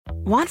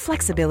Want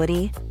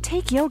flexibility?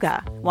 Take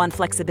yoga. Want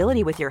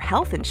flexibility with your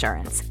health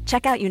insurance?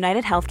 Check out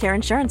United Healthcare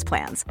Insurance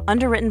Plans.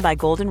 Underwritten by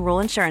Golden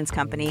Rule Insurance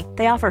Company,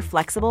 they offer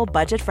flexible,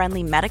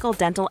 budget-friendly medical,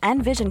 dental,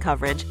 and vision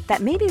coverage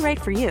that may be right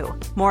for you.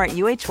 More at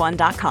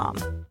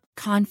uh1.com.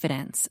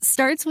 Confidence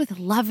starts with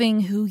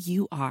loving who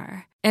you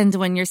are. And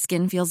when your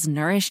skin feels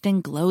nourished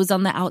and glows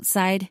on the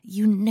outside,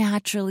 you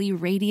naturally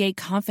radiate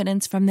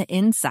confidence from the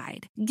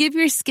inside. Give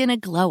your skin a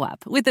glow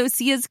up with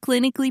Osea's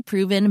clinically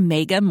proven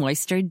Mega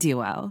Moisture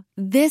Duo.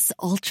 This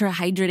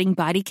ultra-hydrating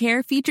body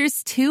care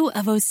features 2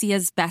 of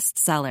Osea's best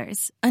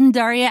sellers,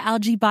 Undaria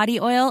Algae Body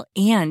Oil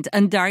and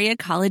Undaria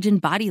Collagen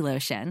Body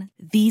Lotion.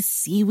 These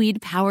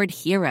seaweed-powered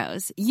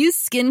heroes use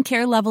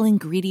skincare-level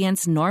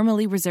ingredients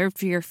normally reserved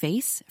for your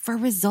face for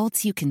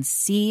results you can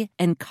see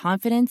and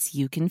confidence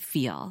you can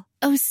feel.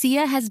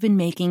 Osea has been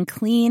making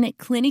clean,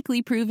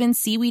 clinically proven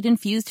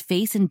seaweed-infused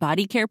face and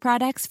body care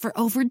products for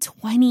over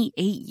 28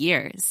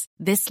 years.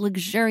 This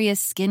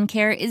luxurious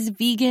skincare is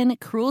vegan,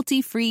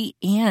 cruelty-free,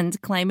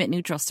 and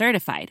climate-neutral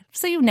certified,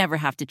 so you never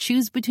have to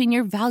choose between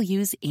your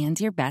values and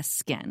your best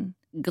skin.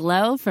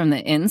 Glow from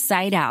the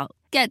inside out.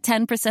 Get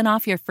 10%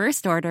 off your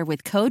first order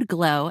with code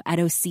GLOW at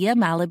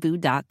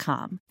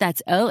OseaMalibu.com.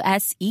 That's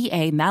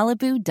OSEA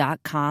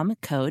Malibu.com,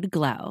 code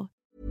GLOW.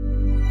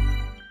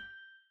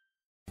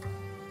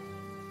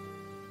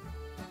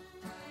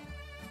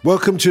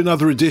 Welcome to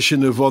another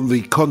edition of On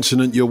the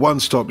Continent, your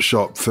one-stop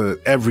shop for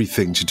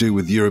everything to do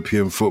with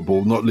European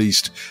football, not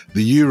least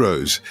the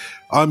Euros.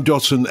 I'm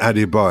Dotun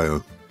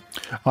Adebayo.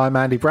 I'm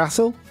Andy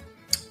Brassel.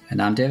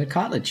 And I'm David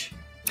Cartledge.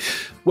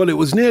 Well, it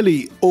was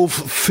nearly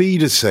auf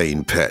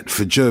Wiedersehen, Pet,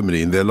 for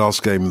Germany in their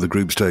last game of the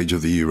group stage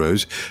of the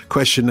Euros.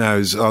 Question now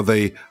is, are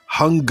they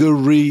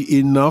Hungary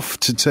enough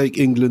to take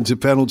England to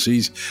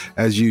penalties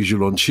as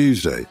usual on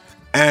Tuesday?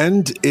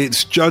 And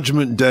it's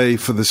Judgment Day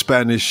for the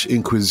Spanish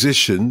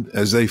Inquisition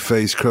as they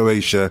face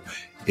Croatia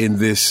in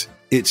this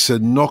It's a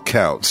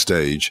Knockout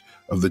stage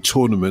of the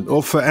tournament,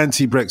 or for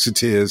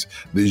anti-Brexiteers,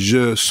 the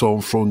Jeux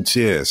sans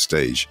frontières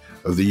stage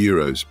of the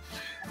Euros.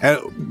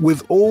 And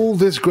with all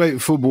this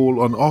great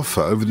football on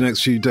offer over the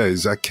next few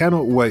days, I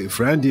cannot wait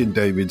for Andy and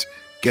David's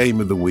Game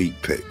of the Week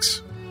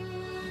picks.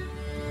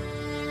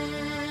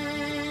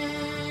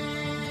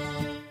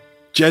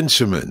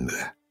 Gentlemen,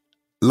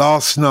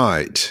 last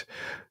night,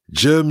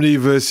 Germany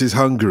versus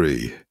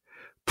Hungary,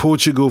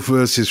 Portugal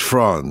versus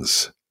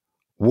France.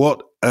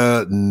 What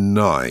a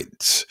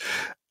night.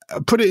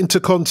 Put it into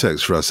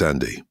context for us,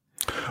 Andy.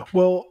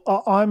 Well,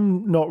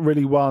 I'm not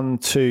really one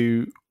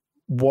to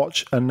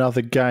watch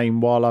another game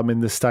while I'm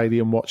in the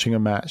stadium watching a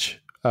match.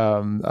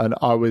 And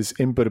I was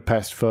in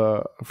Budapest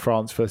for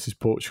France versus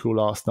Portugal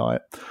last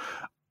night.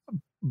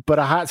 But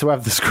I had to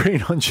have the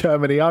screen on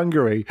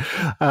Germany-Hungary,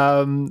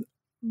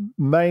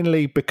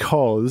 mainly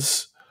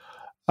because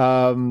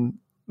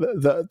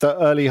the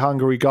early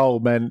Hungary goal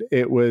meant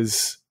it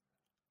was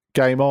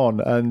game on,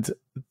 and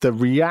the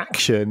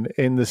reaction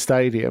in the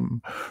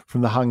stadium from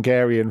the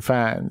Hungarian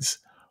fans,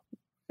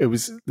 it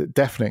was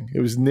deafening. It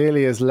was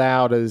nearly as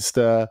loud as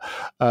the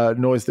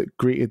noise that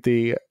greeted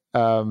the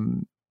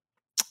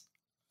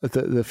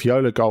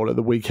Fiola goal at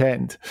the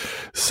weekend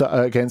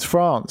against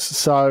France.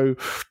 So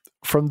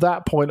from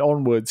that point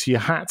onwards, you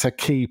had to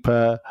keep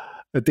a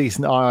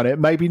decent eye on it.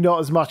 Maybe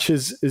not as much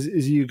as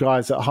you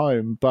guys at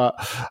home, but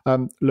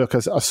look, I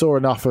saw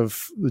enough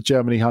of the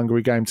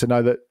Germany-Hungary game to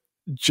know that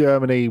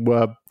Germany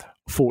were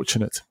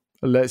fortunate.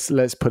 Let's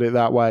put it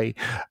that way.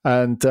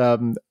 And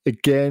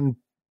again,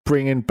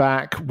 bringing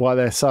back why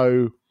they're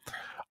so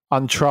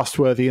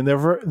untrustworthy, and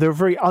they're a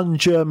very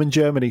un-German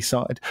Germany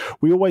side.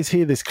 We always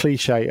hear this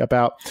cliche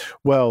about,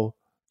 well,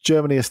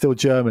 Germany are still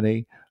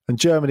Germany, and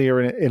Germany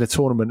are in a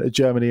tournament,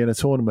 Germany in a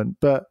tournament,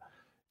 but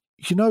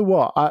you know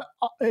what?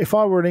 If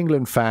I were an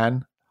England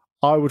fan,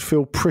 I would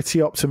feel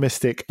pretty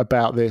optimistic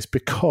about this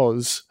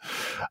because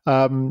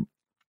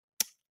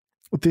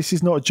this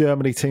is not a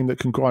Germany team that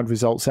can grind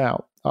results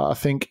out. I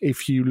think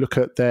if you look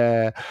at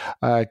their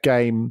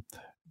game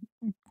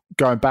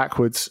going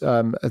backwards,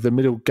 the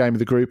middle game of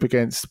the group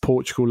against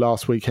Portugal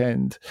last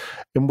weekend,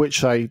 in which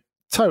they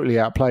totally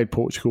outplayed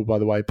Portugal, by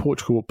the way.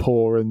 Portugal were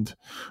poor and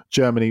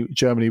Germany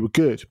were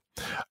good.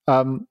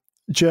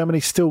 Germany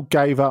still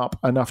gave up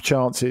enough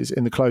chances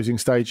in the closing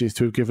stages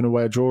to have given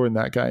away a draw in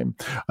that game.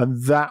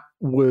 And that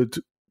would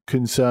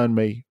concern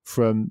me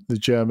from the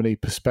Germany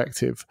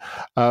perspective.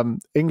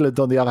 England,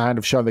 on the other hand,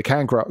 have shown they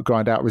can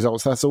grind out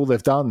results. That's all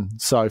they've done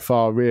so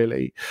far,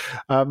 really.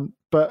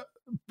 But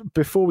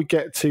before we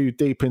get too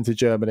deep into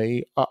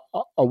Germany, I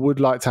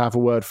would like to have a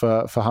word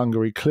for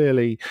Hungary.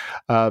 Clearly,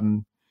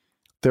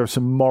 there are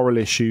some moral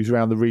issues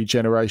around the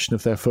regeneration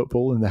of their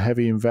football and the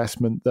heavy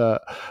investment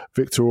that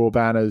Viktor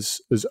Orban has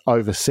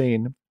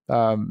overseen,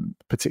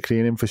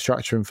 particularly in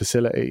infrastructure and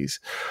facilities.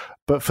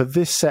 But for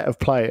this set of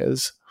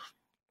players,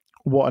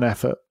 what an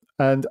effort.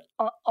 And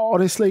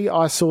honestly,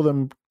 I saw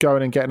them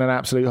going and getting an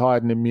absolute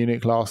hiding in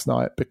Munich last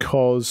night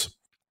because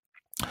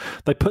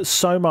they put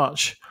so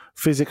much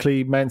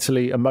physically,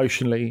 mentally,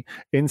 emotionally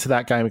into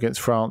that game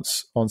against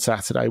France on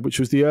Saturday, which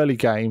was the early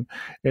game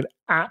in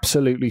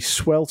absolutely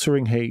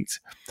sweltering heat.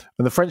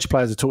 And the French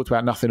players have talked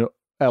about nothing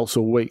else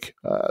all week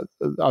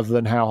other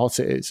than how hot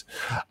it is.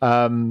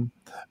 And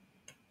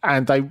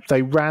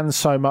they ran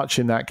so much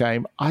in that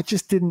game. I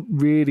just didn't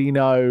really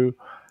know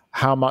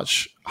how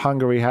much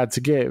Hungary had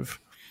to give.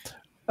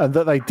 And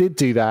that they did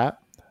do that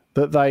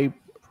they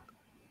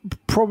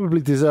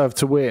probably deserved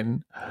to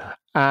win.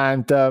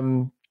 And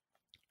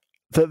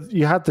that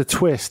you had the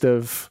twist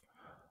of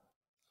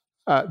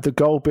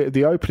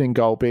the opening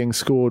goal being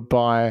scored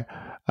by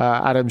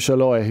Adam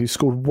Szalai, who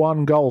scored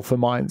one goal for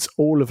Mainz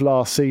all of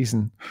last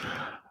season.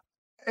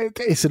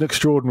 It's an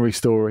extraordinary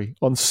story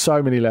on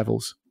so many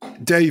levels.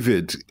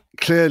 David,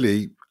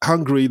 clearly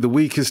Hungary, the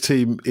weakest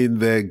team in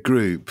their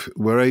group,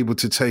 were able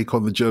to take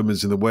on the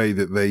Germans in the way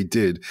that they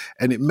did.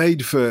 And it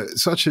made for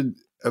such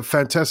a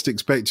fantastic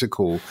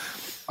spectacle.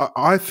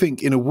 I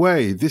think, in a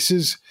way, this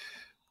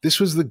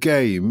was the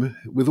game,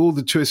 with all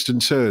the twists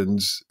and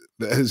turns,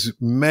 that has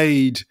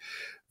made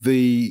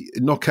the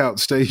knockout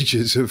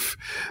stages of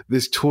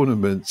this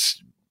tournament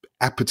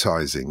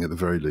appetizing, at the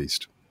very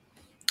least.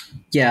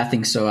 Yeah, I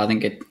think so. I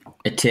think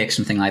it takes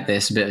something like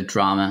this, a bit of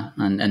drama,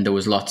 and there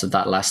was lots of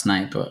that last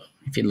night. But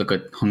if you look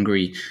at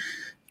Hungary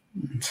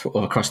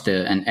across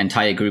the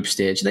entire group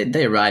stage,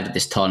 they arrived at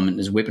this tournament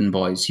as whipping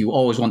boys. You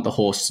always want the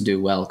hosts to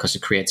do well because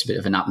it creates a bit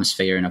of an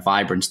atmosphere and a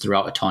vibrance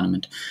throughout a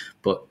tournament.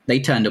 But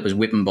they turned up as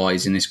whipping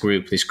boys in this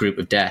group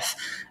of death.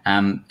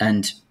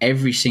 And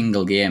every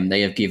single game, they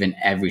have given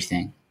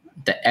everything.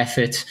 The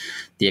effort,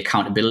 the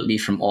accountability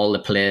from all the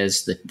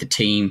players, the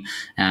team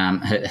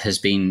has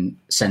been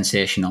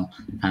sensational.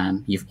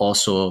 You've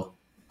also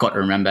got to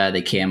remember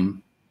they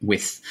came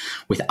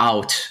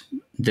without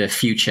the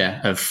future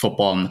of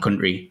football in the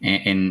country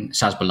in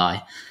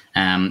Sazbolai,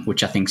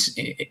 which I think is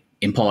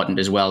important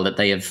as well, that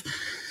they have,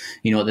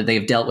 that they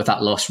have dealt with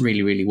that loss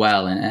really, really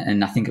well.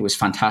 And I think it was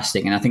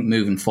fantastic. And I think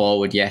moving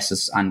forward, yes,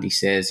 as Andy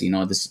says,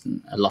 there's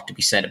a lot to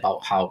be said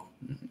about how,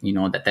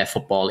 that their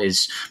football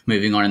is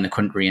moving on in the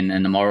country and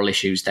the moral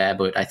issues there.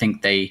 But I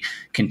think they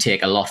can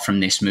take a lot from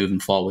this moving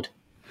forward.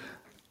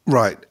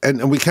 Right.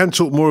 And we can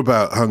talk more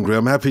about Hungary.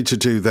 I'm happy to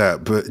do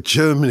that. But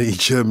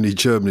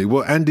Germany.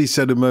 What Andy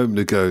said a moment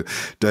ago,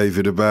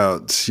 David,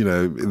 about,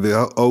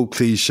 the old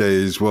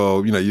cliche as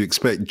well, you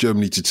expect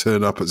Germany to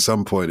turn up at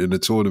some point in a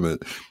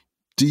tournament.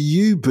 Do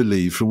you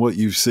believe, from what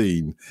you've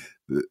seen,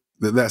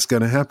 that that's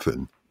going to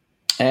happen?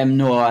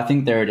 No, I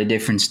think they're at a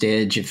different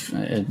stage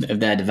of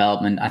their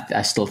development.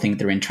 I still think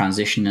they're in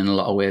transition in a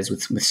lot of ways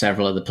with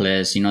several of the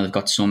players. They've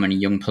got so many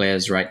young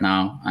players right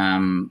now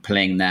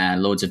playing there,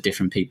 loads of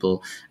different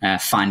people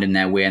finding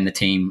their way in the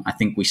team. I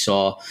think we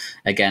saw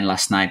again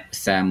last night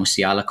with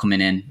Musiala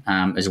coming in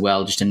as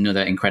well, just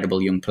another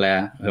incredible young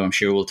player who I'm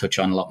sure we'll touch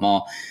on a lot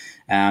more.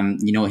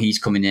 He's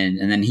coming in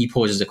and then he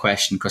poses a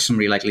question because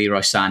somebody like Leroy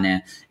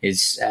Sané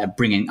is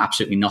bringing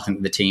absolutely nothing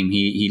to the team.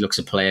 He looks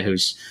a player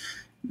who's,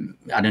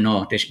 I don't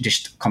know,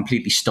 just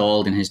completely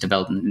stalled in his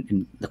development.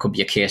 And there could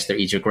be a case that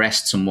he's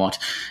regressed somewhat.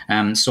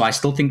 So I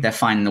still think they're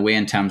finding the way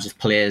in terms of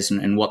players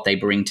and what they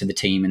bring to the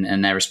team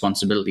and their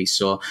responsibilities.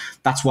 So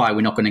that's why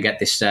we're not going to get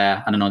this,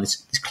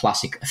 this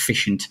classic,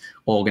 efficient,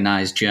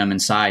 organised German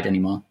side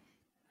anymore.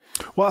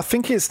 Well, I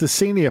think it's the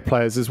senior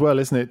players as well,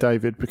 isn't it,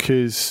 David?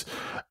 Because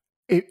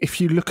if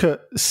you look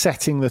at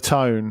setting the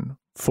tone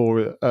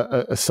for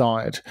a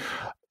side,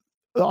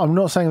 I'm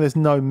not saying there's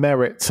no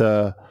merit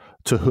to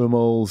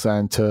Hummels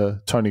and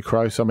to Toni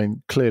Kroos. I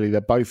mean, clearly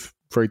they're both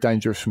very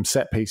dangerous from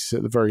set pieces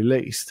at the very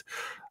least,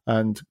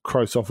 and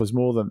Kroos offers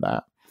more than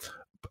that.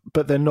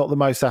 But they're not the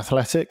most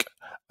athletic.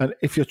 And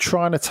if you're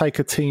trying to take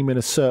a team in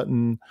a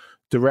certain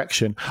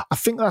direction, I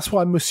think that's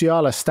why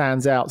Musiala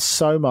stands out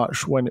so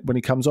much when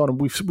he comes on.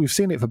 And we've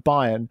seen it for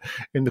Bayern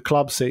in the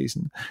club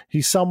season.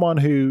 He's someone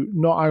who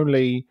not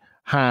only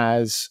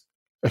has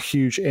a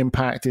huge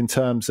impact in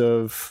terms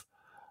of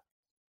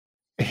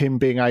him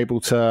being able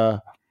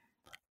to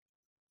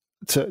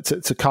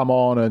come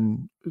on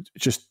and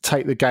just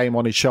take the game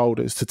on his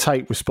shoulders, to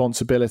take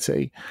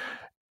responsibility.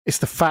 It's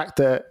the fact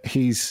that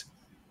he's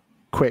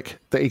quick,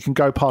 that he can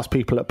go past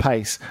people at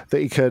pace,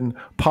 that he can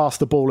pass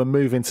the ball and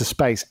move into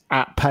space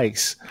at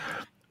pace.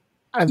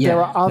 And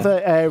there are other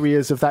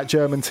areas of that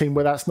German team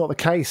where that's not the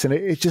case, and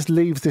it just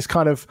leaves this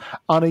kind of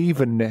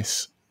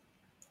unevenness.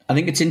 I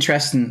think it's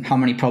interesting how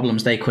many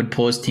problems they could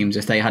pose teams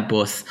if they had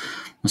both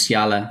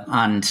Musiala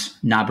and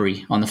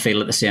Gnabry on the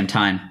field at the same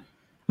time.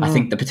 I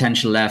think the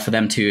potential there for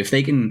them too. If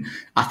they can,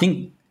 I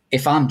think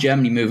if I'm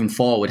Germany moving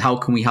forward, how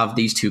can we have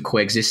these two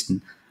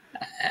coexisting?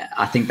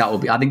 I think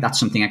that's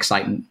something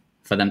exciting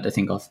for them to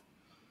think of.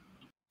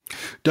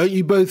 Don't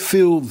you both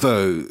feel,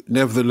 though,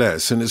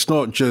 nevertheless, and it's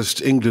not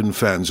just England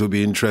fans who'll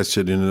be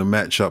interested in a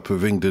matchup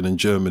of England and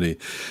Germany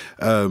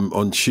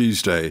on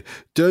Tuesday.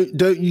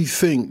 Don't you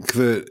think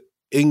that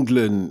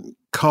England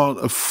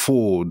can't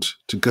afford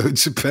to go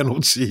to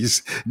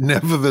penalties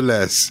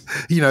nevertheless?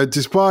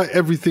 Despite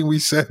everything we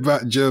say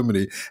about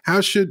Germany,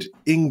 how should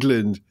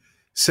England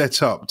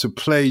set up to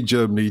play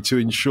Germany to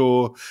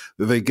ensure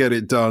that they get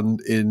it done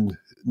in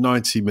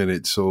 90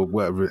 minutes or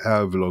whatever,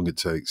 however long it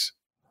takes?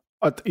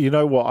 You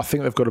know what? I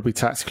think they've got to be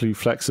tactically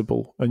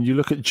flexible. And you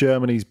look at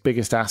Germany's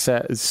biggest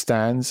asset as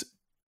stands,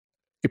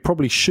 it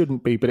probably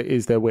shouldn't be, but it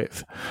is their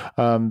width.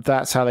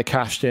 That's how they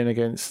cashed in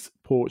against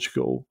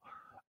Portugal.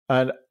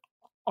 And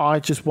I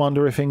just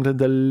wonder if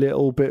England are a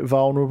little bit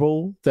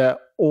vulnerable. They're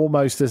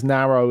almost as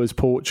narrow as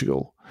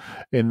Portugal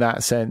in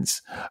that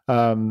sense.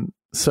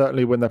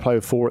 Certainly when they play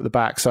with 4 at the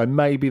back. So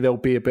maybe there'll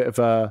be a bit of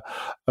a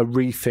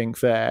rethink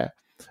there.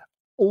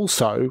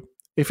 Also,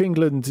 if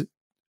England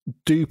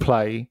do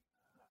play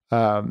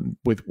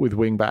with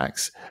wing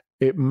backs,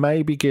 it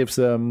maybe gives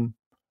them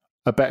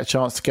a better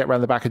chance to get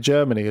around the back of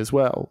Germany as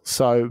well.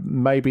 So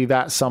maybe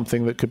that's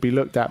something that could be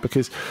looked at,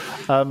 because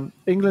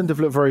England have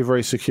looked very,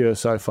 very secure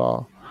so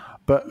far.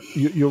 But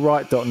you're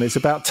right, Dotun, it's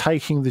about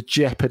taking the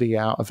jeopardy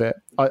out of it.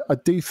 I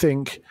do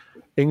think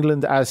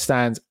England as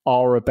stands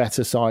are a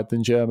better side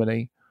than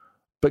Germany,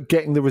 but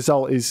getting the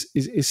result is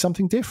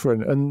something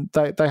different, and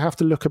they have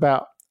to look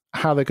about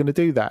how they're going to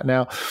do that.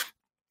 Now,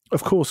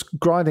 of course,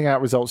 grinding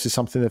out results is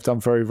something they've done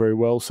very, very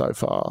well so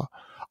far.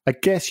 I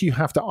guess you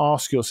have to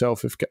ask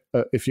yourself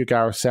if you're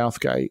Gareth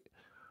Southgate,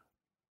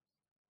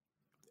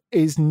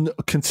 is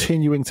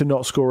continuing to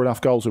not score enough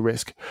goals a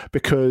risk?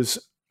 Because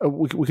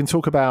we can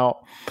talk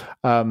about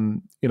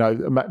playing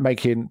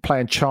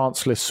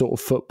chanceless sort of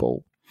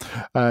football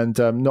and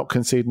not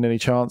conceding any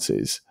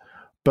chances,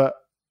 but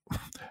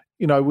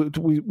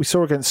we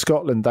saw against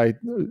Scotland, they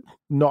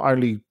not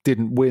only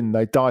didn't win,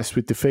 they diced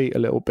with defeat a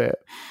little bit.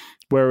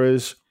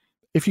 Whereas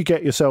if you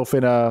get yourself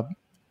in a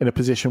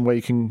position where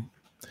you can,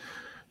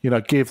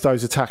 give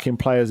those attacking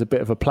players a bit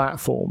of a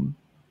platform,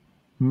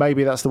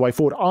 maybe that's the way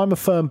forward. I'm a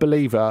firm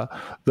believer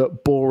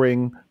that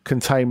boring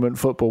containment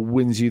football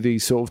wins you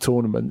these sort of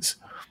tournaments.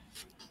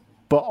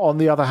 But on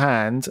the other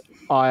hand,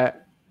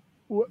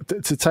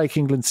 to take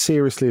England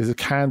seriously as a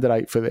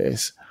candidate for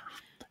this,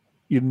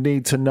 you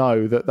need to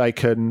know that they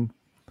can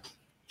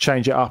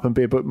change it up and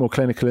be a bit more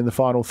clinical in the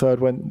final third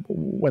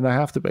when they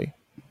have to be.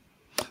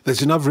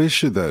 There's another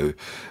issue, though,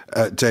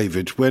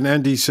 David. When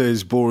Andy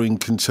says boring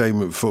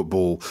containment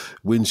football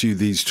wins you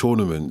these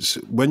tournaments,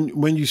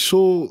 when you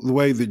saw the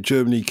way that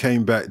Germany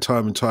came back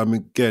time and time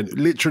again,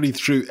 literally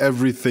threw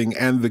everything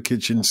and the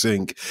kitchen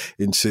sink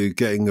into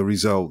getting a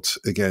result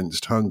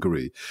against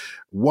Hungary,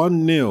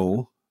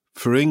 1-0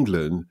 for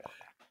England,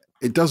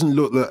 it doesn't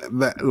look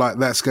like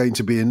that's going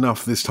to be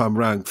enough this time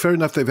around. Fair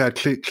enough, they've had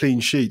clean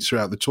sheets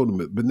throughout the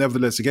tournament, but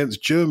nevertheless,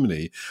 against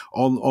Germany,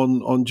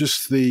 on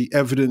just the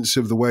evidence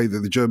of the way that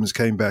the Germans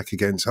came back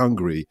against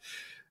Hungary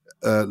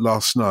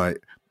last night,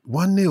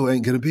 1-0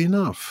 ain't going to be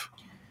enough.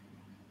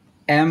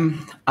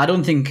 I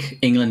don't think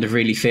England have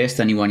really faced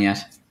anyone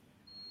yet.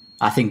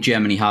 I think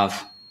Germany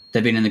have.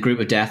 They've been in the group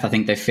of death. I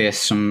think they've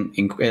faced some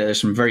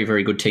very,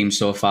 very good teams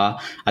so far.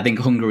 I think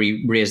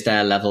Hungary raised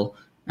their level.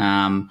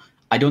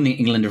 I don't think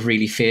England have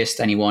really faced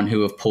anyone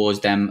who have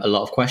posed them a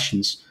lot of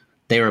questions.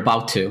 They're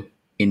about to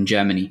in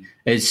Germany.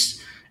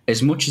 As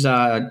much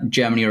as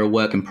Germany are a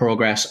work in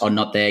progress or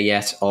not there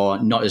yet,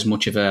 or not as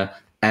much of a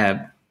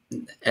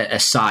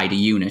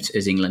unit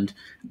as England,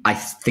 I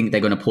think they're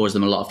going to pose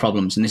them a lot of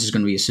problems. And this is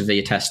going to be a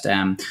severe test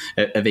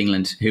of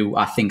England, who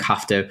I think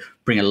have to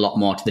bring a lot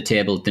more to the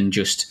table than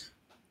just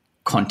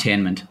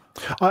containment.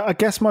 I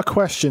guess my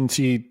question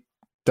to you,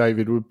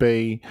 David, would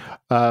be...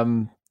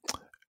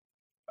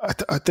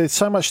 there's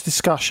so much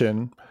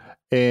discussion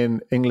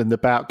in England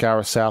about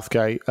Gareth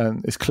Southgate,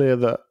 and it's clear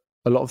that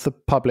a lot of the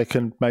public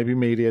and maybe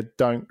media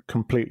don't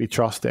completely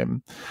trust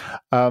him.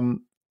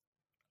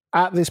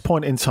 At this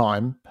point in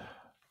time,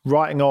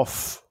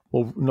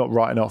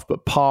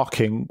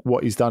 parking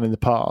what he's done in the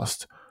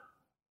past,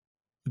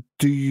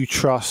 do you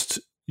trust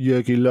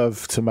Jürgen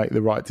Löw to make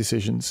the right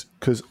decisions?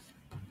 Because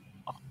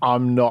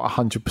I'm not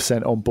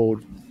 100% on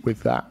board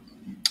with that.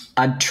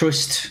 I'd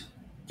trust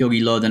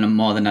Jürgen Löw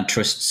more than I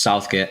trust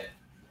Southgate.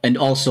 And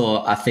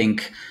also, I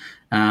think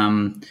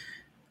Löw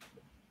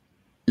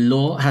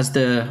has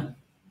the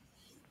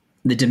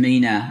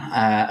demeanour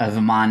of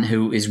a man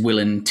who is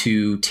willing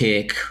to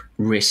take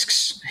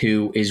risks,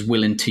 who is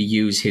willing to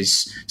use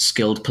his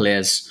skilled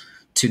players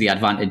to the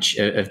advantage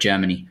of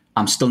Germany.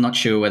 I'm still not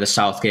sure whether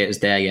Southgate is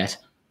there yet.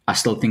 I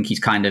still think he's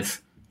kind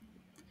of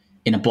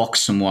in a box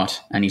somewhat,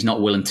 and he's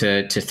not willing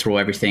to throw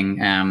everything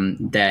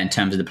there in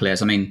terms of the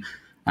players. I mean...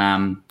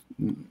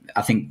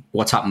 I think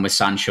what's happened with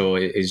Sancho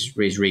is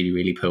really,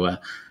 really poor.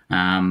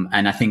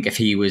 And I think if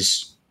he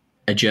was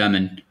a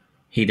German,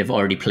 he'd have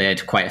already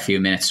played quite a few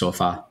minutes so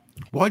far.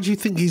 Why do you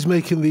think he's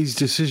making these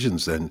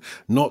decisions then,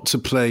 not to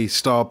play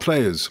star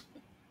players?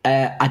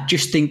 I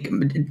just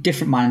think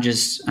different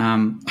managers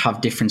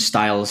have different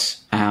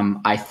styles.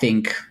 I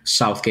think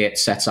Southgate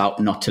sets out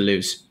not to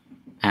lose.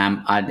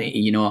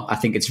 I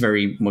think it's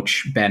very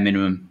much bare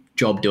minimum.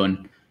 Job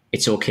done.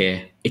 It's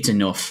okay. It's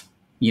enough.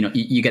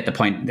 You get the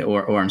point,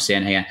 or I'm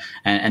saying here,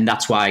 and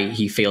that's why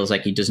he feels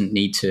like he doesn't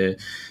need to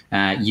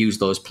use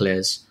those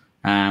players.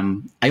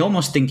 I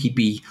almost think he'd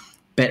be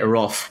better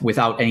off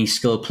without any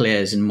skilled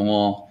players and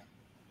more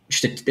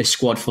just a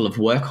squad full of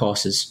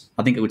workhorses.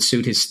 I think it would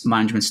suit his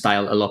management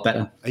style a lot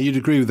better. And you'd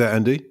agree with that,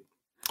 Andy?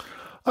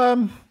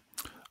 Well,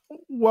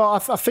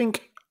 I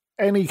think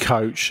any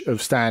coach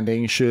of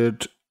standing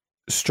should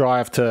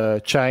strive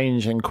to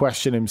change and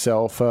question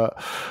himself at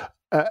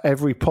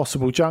every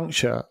possible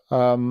juncture.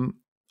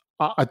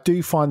 I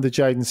do find the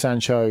Jadon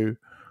Sancho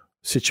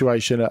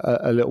situation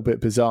a little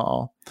bit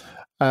bizarre.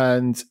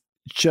 And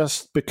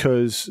just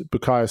because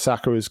Bukayo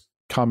Saka has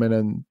come in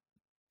and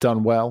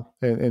done well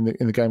in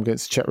the game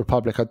against the Czech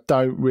Republic, I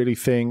don't really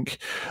think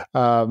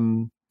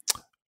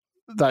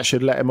that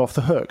should let him off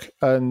the hook.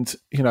 And,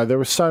 you know, there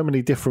are so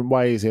many different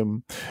ways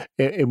in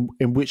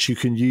which you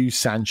can use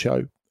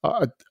Sancho.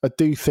 I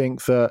do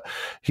think that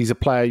he's a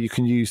player you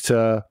can use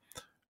to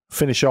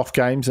finish off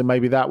games, and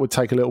maybe that would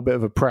take a little bit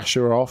of a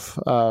pressure off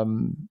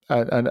and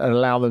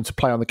allow them to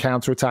play on the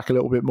counter-attack a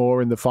little bit more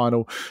in the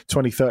final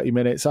 20, 30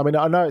 minutes. I mean,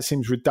 I know it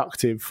seems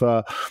reductive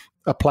for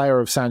a player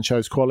of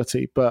Sancho's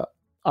quality, but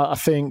I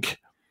think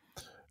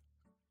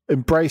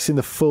embracing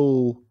the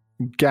full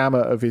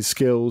gamut of his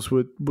skills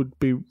would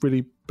be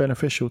really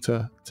beneficial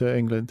to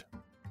England.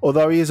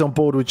 Although he is on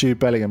board with Jude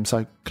Bellingham,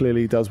 so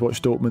clearly he does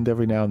watch Dortmund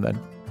every now and then.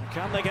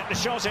 Can they get the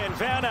shot in?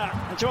 Werner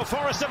into a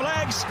forest of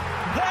legs.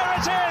 There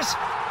it is!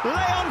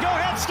 Leon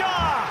Goretzka!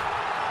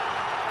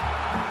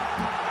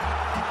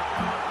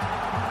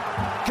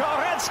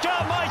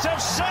 Goretzka might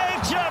have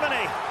saved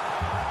Germany!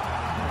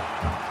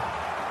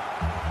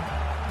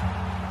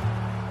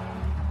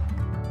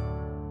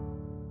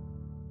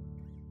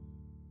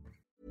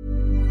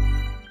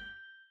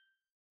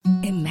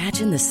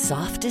 Imagine the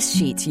softest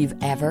sheets you've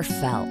ever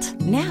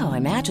felt. Now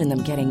imagine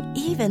them getting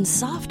even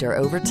softer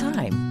over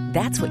time.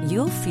 That's what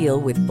you'll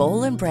feel with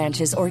Boll &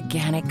 Branch's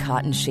organic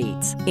cotton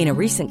sheets. In a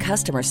recent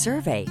customer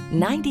survey,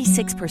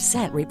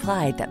 96%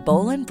 replied that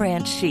Boll &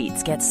 Branch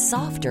sheets get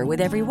softer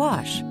with every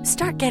wash.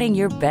 Start getting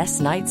your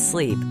best night's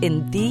sleep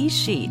in these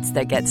sheets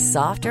that get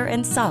softer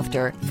and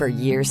softer for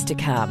years to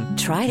come.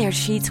 Try their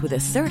sheets with a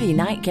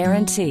 30-night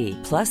guarantee.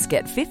 Plus,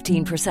 get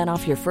 15%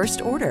 off your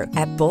first order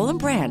at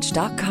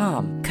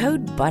bollandbranch.com.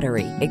 Code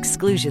BUTTERY.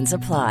 Exclusions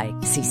apply.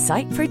 See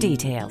site for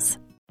details.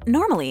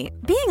 Normally,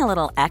 being a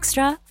little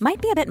extra might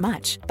be a bit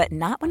much, but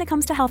not when it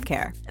comes to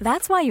healthcare.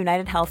 That's why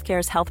United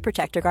Healthcare's Health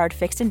Protector Guard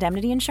fixed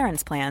indemnity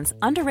insurance plans,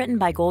 underwritten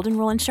by Golden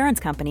Rule Insurance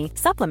Company,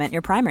 supplement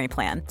your primary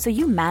plan so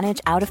you manage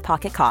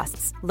out-of-pocket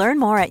costs. Learn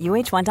more at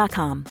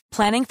uh1.com.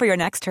 Planning for your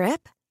next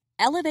trip?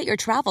 Elevate your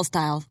travel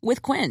style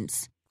with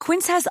Quince.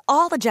 Quince has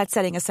all the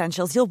jet-setting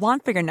essentials you'll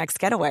want for your next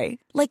getaway,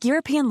 like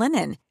European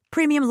linen,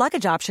 premium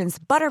luggage options,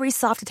 buttery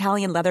soft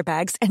Italian leather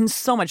bags, and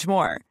so much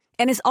more.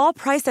 And is all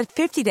priced at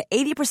 50 to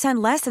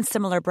 80% less than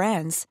similar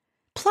brands.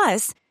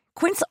 Plus,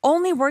 Quince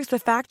only works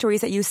with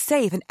factories that use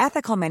safe and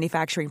ethical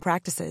manufacturing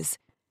practices.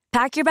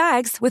 Pack your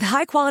bags with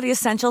high-quality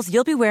essentials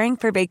you'll be wearing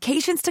for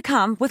vacations to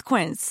come with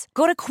Quince.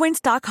 Go to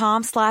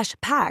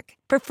quince.com/pack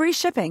for free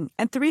shipping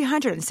and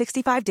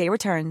 365-day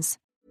returns.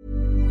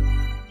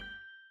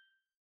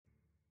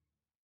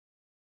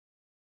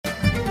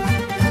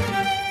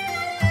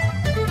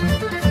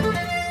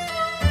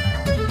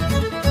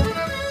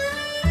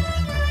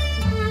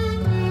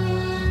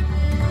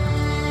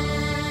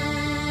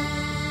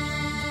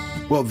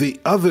 Well, the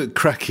other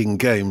cracking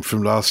game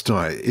from last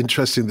night,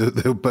 interesting that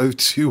they were both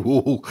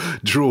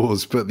 2-2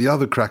 draws, but the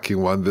other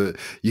cracking one that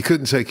you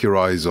couldn't take your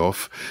eyes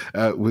off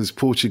was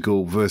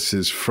Portugal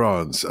versus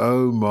France.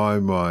 Oh,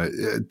 my.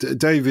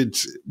 David,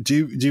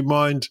 do you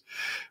mind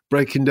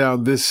breaking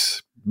down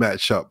this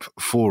matchup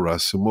for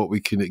us and what we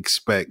can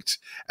expect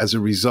as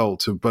a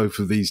result of both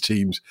of these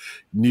teams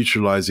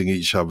neutralising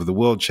each other, the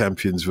world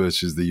champions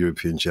versus the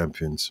European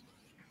champions?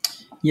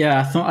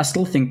 Yeah, I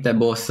still think they're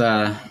both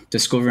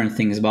discovering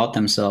things about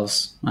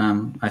themselves.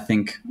 I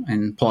think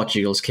in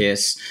Portugal's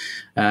case,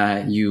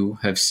 you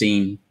have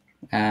seen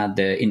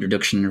the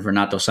introduction of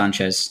Renato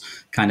Sanchez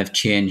kind of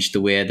change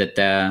the way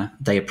that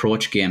they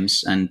approach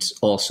games, and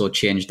also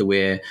change the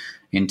way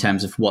in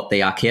terms of what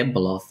they are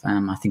capable of.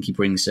 I think he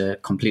brings a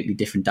completely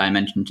different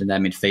dimension to their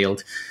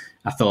midfield.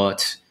 I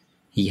thought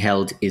he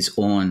held his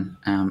own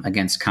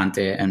against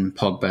Kante and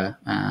Pogba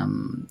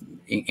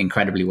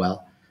incredibly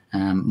well.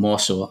 More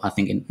so, I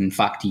think, in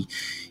fact,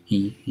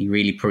 he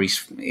really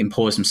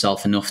imposed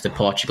himself enough that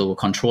Portugal were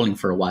controlling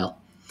for a while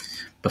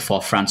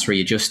before France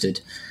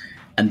readjusted.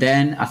 And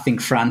then I think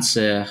France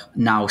are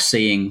now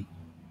seeing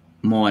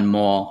more and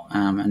more,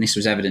 and this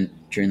was evident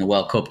during the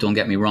World Cup, don't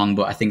get me wrong,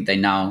 but I think they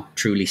now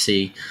truly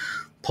see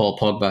Paul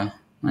Pogba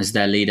as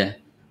their leader.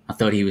 I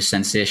thought he was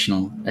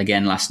sensational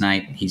again last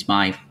night. He's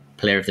my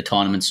player of the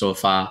tournament so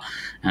far.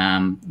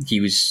 He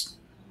was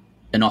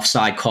an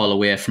offside call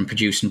away from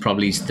producing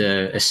probably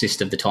the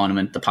assist of the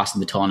tournament, the pass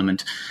of the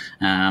tournament,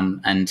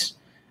 and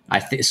I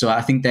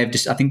think they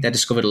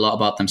discovered a lot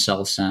about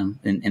themselves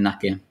in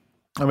that game.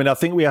 I mean, I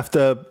think we have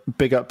to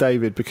big up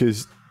David,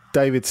 because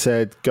David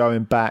said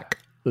going back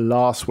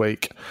last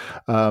week,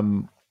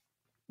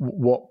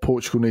 what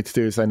Portugal need to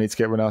do is they need to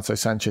get Renato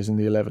Sanchez in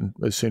the 11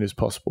 as soon as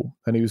possible,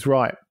 and he was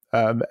right.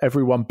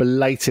 Everyone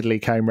belatedly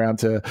came round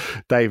to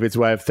David's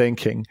way of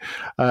thinking.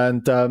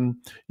 And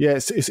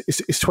it's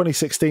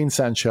 2016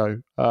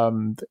 Sancho.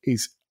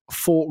 He's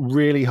fought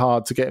really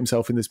hard to get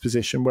himself in this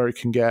position where he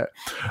can get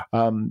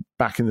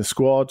back in the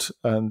squad,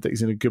 and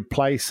he's in a good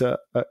place at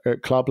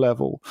club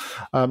level.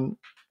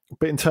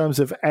 But in terms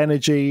of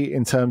energy,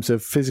 in terms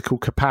of physical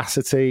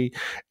capacity,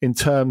 in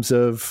terms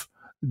of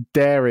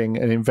daring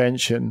and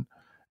invention,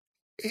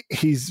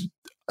 he's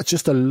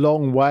just a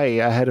long way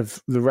ahead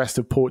of the rest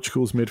of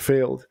Portugal's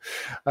midfield.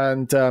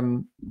 And,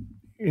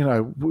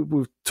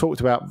 we've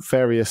talked about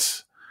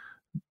various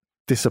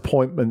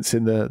disappointments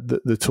in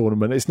the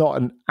tournament. It's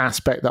not an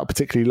aspect that I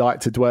particularly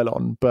like to dwell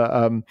on, but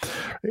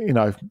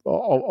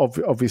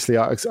obviously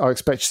I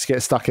expect you to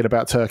get stuck in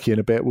about Turkey in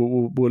a bit.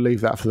 We'll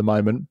leave that for the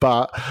moment.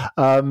 But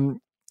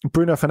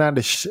Bruno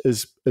Fernandes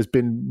has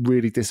been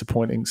really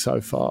disappointing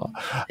so far,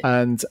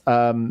 and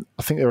I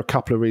think there are a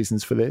couple of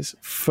reasons for this.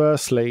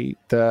 Firstly,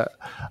 that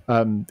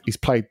he's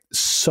played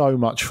so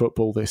much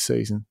football this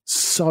season,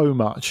 so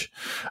much,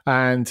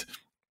 and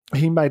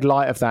he made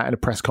light of that in a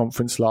press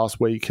conference last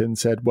week and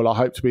said, well, I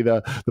hope to be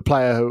the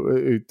player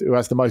who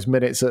has the most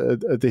minutes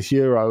at this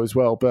Euro as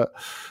well. But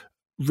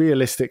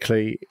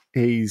realistically,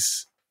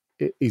 he's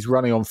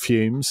running on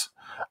fumes.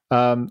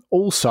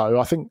 Also,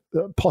 I think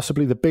that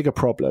possibly the bigger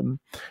problem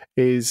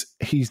is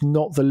he's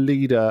not the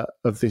leader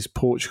of this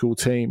Portugal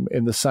team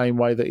in the same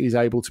way that he's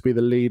able to be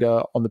the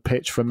leader on the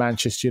pitch for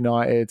Manchester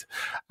United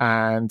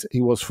and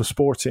he was for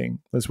Sporting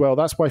as well.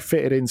 That's why he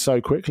fitted in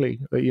so quickly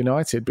at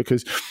United,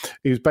 because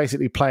he was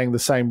basically playing the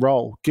same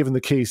role, given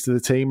the keys to the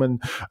team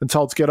and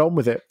told to get on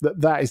with it.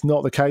 That is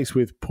not the case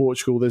with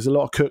Portugal. There's a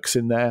lot of cooks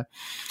in there.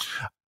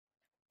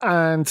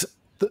 And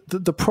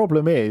the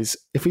problem is,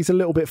 if he's a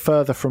little bit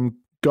further from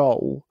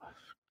goal,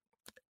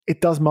 it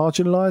does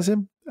marginalise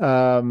him,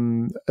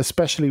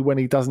 especially when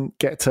he doesn't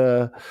get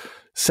to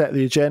set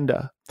the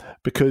agenda,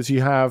 because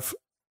you have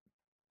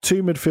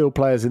two midfield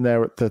players in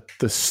there at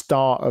the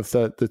start of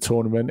the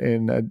tournament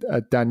in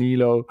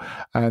Danilo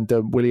and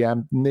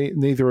Willian.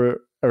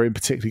 Neither are in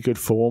particularly good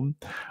form.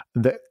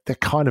 They're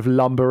kind of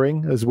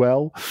lumbering as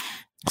well.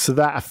 So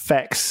that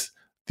affects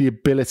the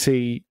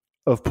ability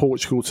of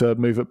Portugal to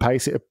move at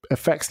pace. It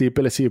affects the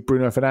ability of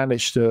Bruno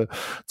Fernandes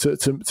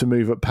to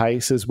move at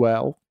pace as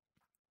well.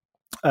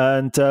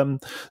 And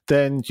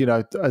then,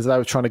 as they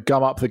were trying to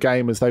gum up the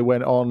game as they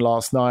went on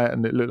last night,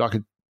 and it looked like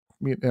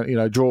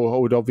a draw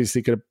was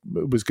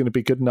going to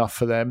be good enough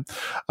for them.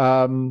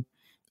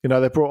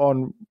 They brought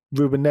on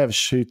Ruben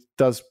Neves, who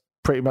does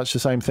pretty much the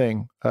same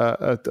thing,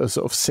 a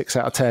sort of 6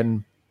 out of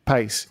 10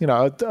 pace.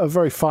 A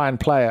very fine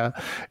player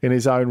in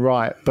his own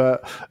right,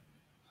 but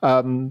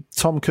Tom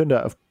Kunda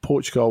of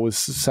Portugal was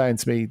saying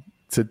to me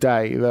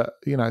today that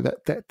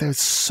that they're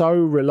so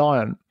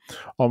reliant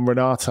on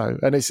Renato,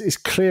 and it's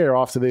clear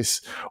after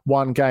this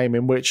one game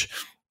in which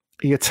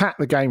he attacked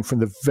the game from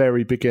the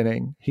very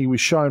beginning. He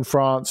was showing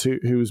France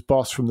who was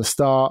boss from the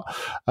start.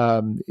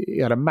 He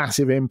had a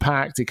massive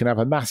impact. He can have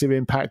a massive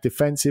impact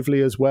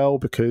defensively as well,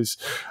 because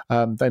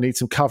they need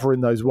some cover in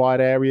those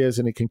wide areas,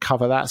 and he can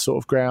cover that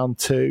sort of ground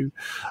too.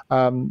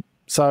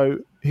 So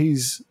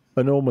he's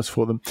enormous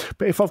for them.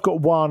 But if I've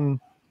got one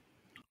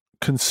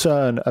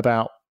concern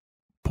about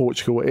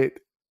Portugal, it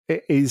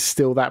is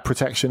still that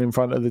protection in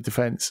front of the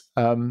defence.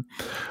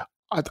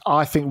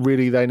 I think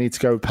really they need to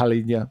go with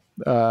Palhinha.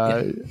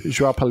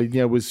 João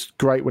Palhinha was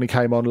great when he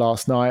came on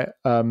last night,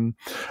 and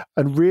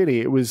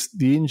really it was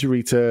the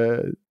injury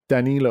to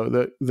Danilo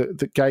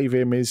that gave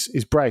him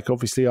his break.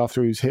 Obviously,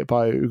 after he was hit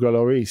by Hugo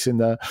Lloris in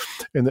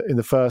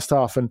the first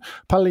half, and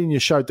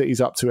Palhinha showed that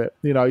he's up to it.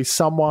 He's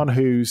someone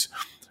who's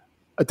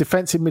a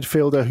defensive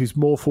midfielder who's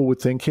more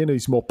forward-thinking,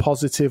 who's more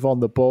positive on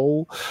the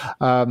ball.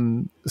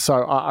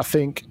 So I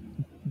think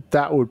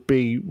that would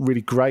be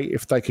really great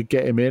if they could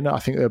get him in. I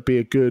think there'd be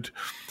a good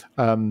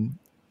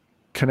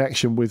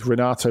connection with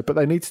Renato. But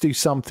they need to do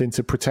something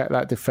to protect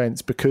that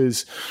defence,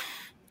 because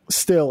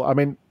still, I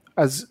mean,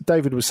 as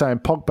David was saying,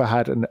 Pogba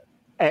had an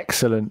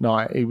excellent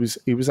night. He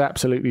was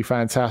absolutely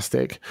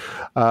fantastic.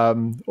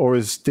 Or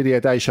as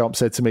Didier Deschamps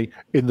said to me,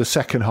 in the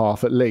second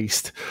half at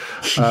least.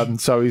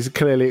 So he's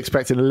clearly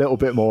expecting a little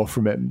bit more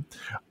from him.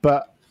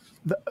 But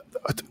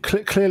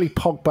clearly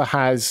Pogba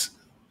has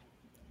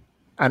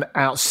an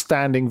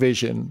outstanding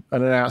vision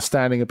and an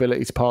outstanding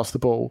ability to pass the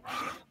ball.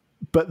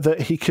 But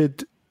that he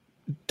could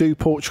do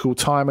Portugal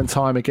time and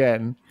time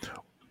again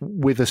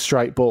with a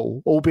straight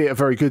ball, albeit a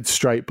very good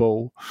straight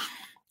ball,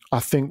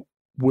 I think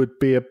would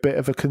be a bit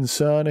of a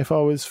concern if I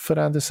was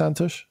Fernando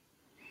Santos.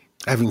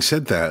 Having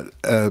said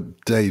that,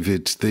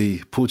 David,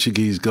 the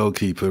Portuguese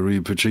goalkeeper,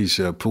 Rui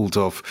Patricio, pulled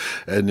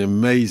off an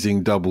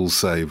amazing double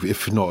save,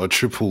 if not a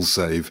triple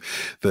save,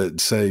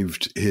 that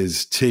saved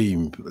his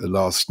team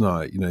last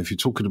night. If you're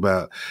talking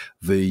about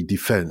the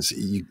defence,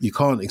 you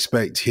can't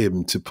expect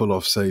him to pull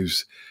off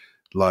saves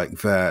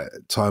like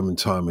that time and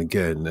time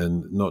again,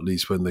 and not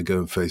least when they go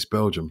and face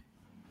Belgium.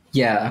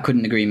 Yeah, I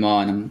couldn't agree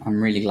more, and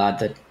I'm really glad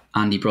that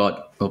Andy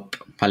brought up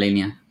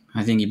Palhinha.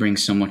 I think he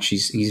brings so much.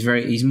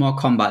 He's more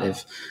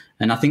combative,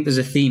 And I think there's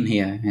a theme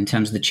here in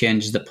terms of the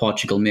changes that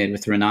Portugal made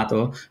with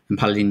Renato and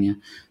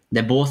Palhinha.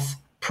 They're both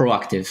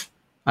proactive.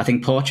 I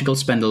think Portugal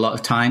spend a lot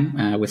of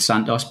time with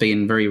Santos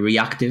being very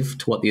reactive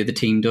to what the other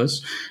team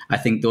does. I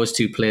think those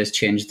two players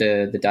change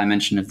the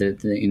dimension of the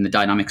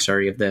dynamic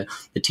of the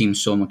team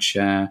so much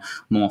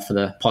more for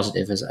the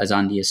positive, as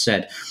Andy has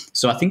said.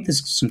 So I think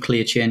there's some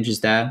clear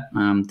changes there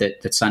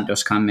that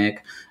Santos can make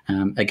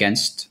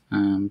against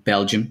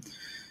Belgium.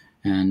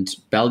 And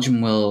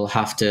Belgium will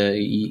have to,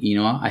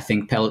 I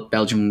think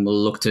Belgium will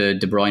look to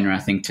De Bruyne, I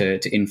think, to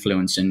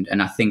influence.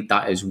 And I think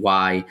that is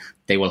why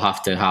they will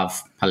have to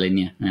have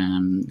Palhinha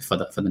for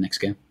the next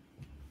game.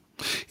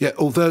 Yeah,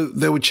 although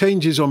there were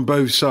changes on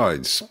both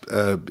sides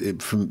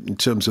in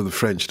terms of the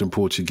French and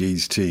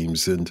Portuguese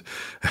teams, and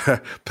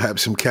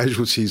perhaps some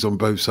casualties on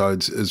both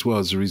sides as well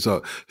as a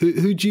result.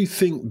 Who do you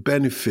think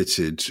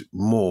benefited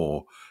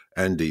more,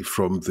 Andy,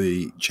 from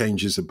the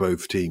changes that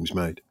both teams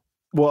made?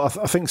 Well,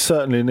 I think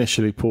certainly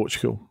initially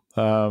Portugal.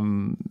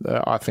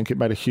 I think it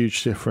made a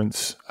huge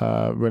difference,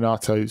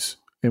 Renato's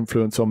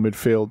influence on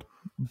midfield.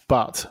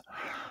 But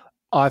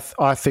I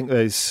think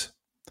there's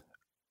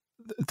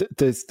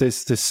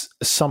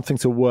something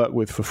to work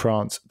with for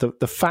France.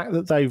 The fact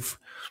that they've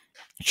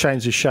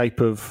changed the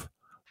shape of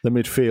the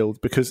midfield,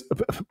 because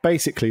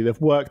basically they've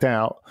worked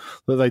out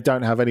that they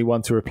don't have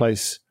anyone to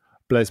replace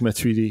Blaise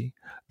Matuidi.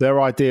 Their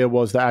idea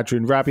was that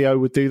Adrien Rabiot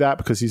would do that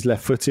because he's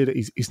left-footed.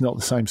 He's not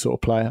the same sort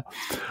of player.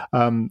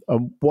 And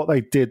what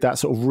they did, that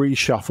sort of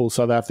reshuffle,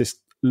 so they have this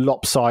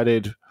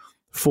lopsided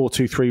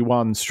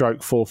 4-2-3-1 stroke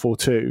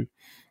 4-4-2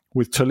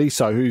 with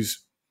Tolisso,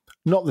 who's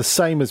not the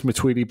same as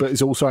Matuidi, but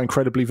is also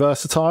incredibly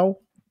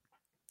versatile,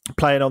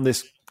 playing on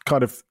this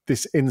kind of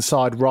this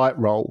inside right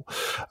role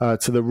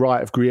to the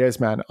right of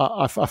Griezmann.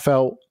 I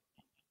felt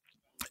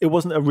it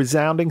wasn't a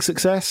resounding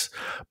success,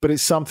 but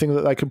it's something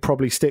that they could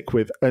probably stick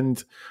with.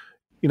 And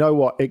you know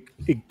what?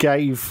 It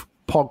gave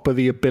Pogba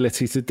the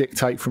ability to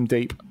dictate from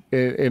deep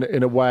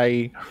in a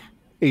way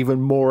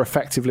even more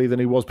effectively than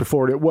he was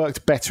before. And it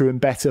worked better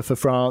and better for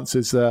France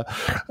as the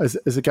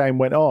game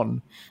went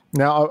on.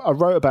 Now, I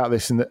wrote about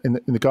this in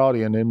the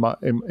Guardian in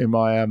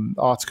my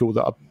article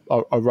that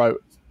I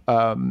wrote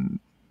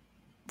during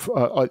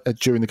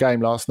the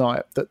game last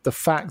night. That the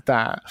fact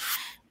that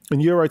in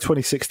Euro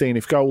 2016,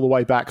 if you go all the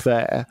way back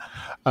there,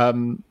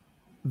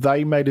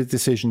 they made a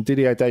decision,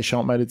 Didier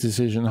Deschamps made a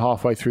decision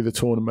halfway through the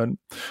tournament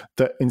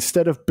that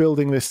instead of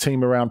building this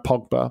team around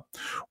Pogba,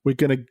 we're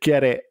going to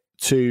get it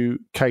to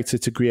cater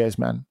to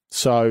Griezmann.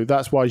 So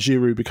that's why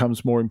Giroud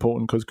becomes more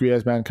important, because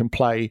Griezmann can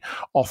play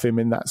off him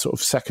in that sort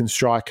of second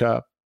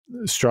striker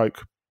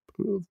stroke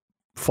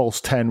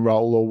false 10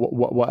 role, or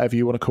whatever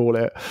you want to call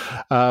it.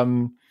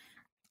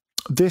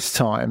 This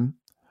time,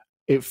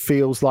 it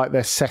feels like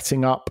they're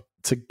setting up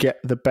to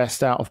get the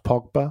best out of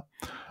Pogba.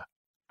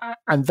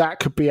 And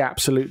that could be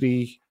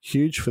absolutely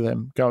huge for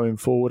them going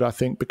forward, I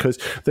think, because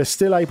they're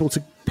still able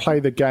to play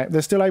the game.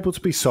 They're still able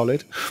to be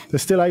solid. They're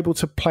still able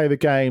to play the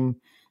game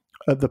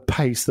at the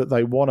pace that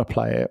they want to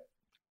play it.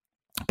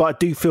 But I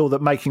do feel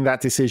that making that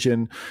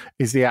decision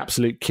is the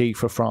absolute key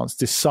for France,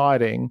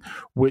 deciding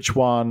which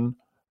one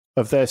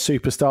of their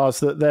superstars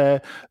that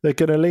they're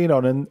going to lean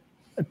on. And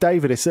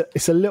David,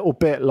 it's a little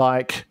bit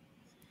like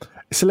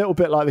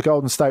the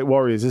Golden State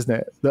Warriors, isn't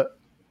it? That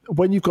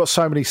when you've got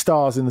so many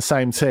stars in the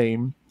same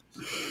team,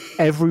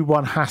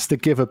 everyone has to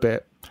give a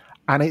bit,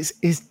 and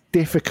it's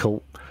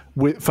difficult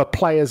for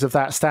players of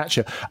that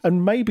stature.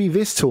 And maybe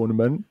this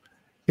tournament,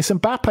 it's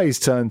Mbappe's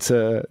turn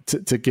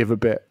to give a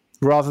bit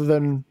rather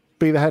than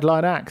be the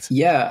headline act.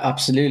 Yeah,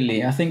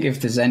 absolutely. I think if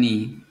there's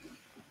any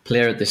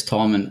player at this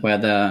tournament where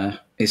there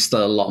is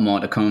still a lot more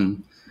to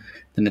come,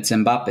 then it's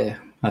Mbappe.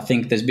 I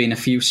think there's been a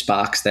few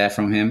sparks there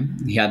from him.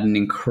 He had an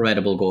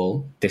incredible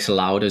goal,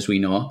 disallowed, as we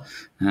know.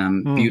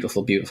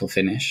 Beautiful, beautiful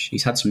finish.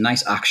 He's had some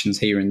nice actions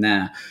here and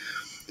there.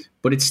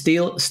 But it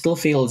still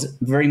feels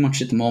very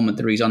much at the moment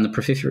that he's on the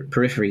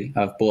periphery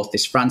of both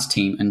this France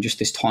team and just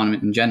this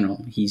tournament in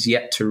general. He's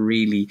yet to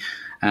really,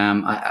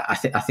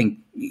 I think,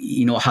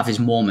 have his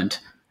moment.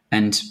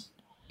 And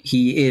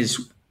he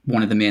is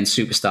one of the main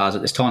superstars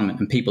at this tournament,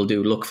 and people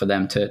do look for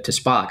them to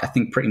spark. I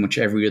think pretty much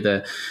every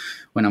other...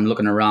 When I'm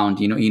looking around,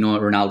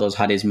 Ronaldo's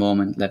had his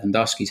moment,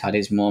 Lewandowski's had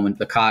his moment,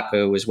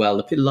 Lukaku as well.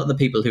 A lot of the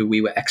people who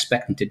we were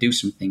expecting to do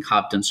something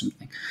have done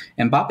something.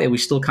 Mbappe, we're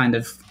still kind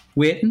of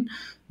waiting.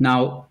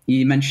 Now,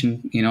 you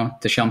mentioned,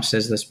 Deschamps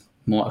says there's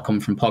more to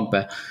come from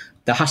Pogba.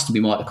 There has to be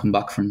more to come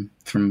back from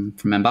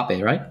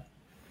Mbappe, right?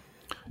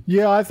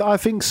 Yeah, I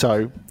think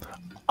so.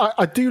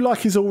 I do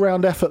like his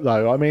all-round effort,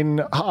 though. I mean,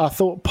 I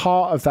thought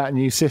part of that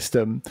new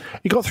system,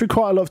 he got through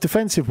quite a lot of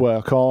defensive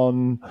work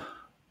on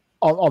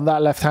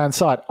that left-hand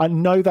side. I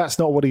know that's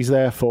not what he's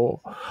there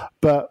for,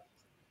 but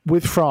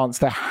with France,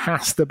 there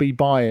has to be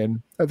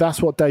buy-in.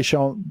 That's what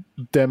Deschamps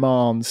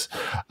demands.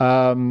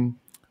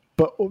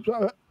 But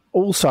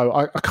also,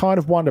 I kind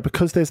of wonder,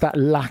 because there's that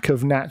lack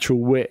of natural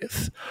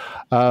width,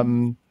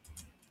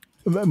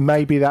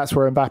 maybe that's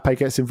where Mbappe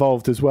gets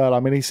involved as well.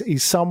 I mean,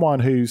 he's someone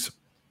who's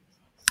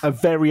a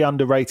very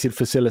underrated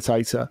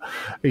facilitator.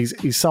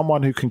 He's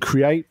someone who can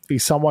create.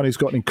 He's someone who's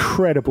got an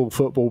incredible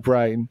football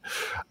brain,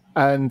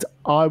 and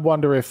I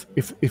wonder if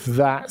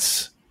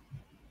that's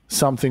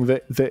something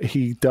that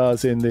he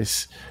does in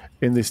this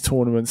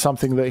tournament,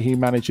 something that he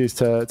manages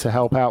to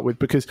help out with.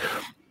 Because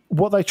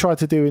what they tried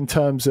to do in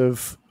terms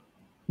of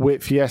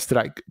width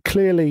yesterday,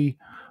 clearly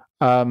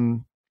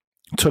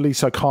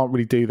Tolisso can't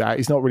really do that.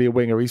 He's not really a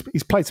winger.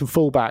 He's played some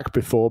fullback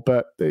before,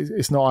 but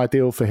it's not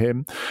ideal for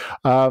him.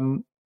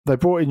 They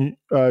brought in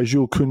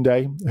Jules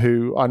Koundé,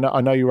 who I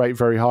know you rate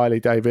very highly,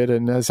 David,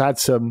 and has had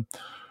some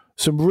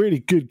really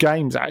good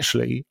games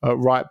actually at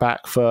right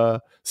back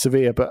for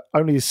Sevilla, but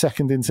only his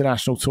second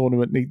international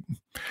tournament.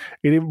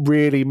 He didn't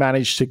really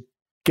manage to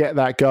get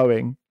that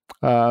going.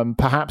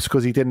 Perhaps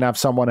because he didn't have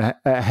someone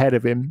ahead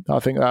of him. I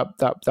think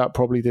that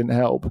probably didn't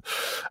help.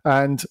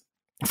 And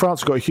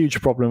France got a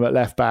huge problem at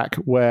left back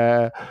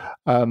where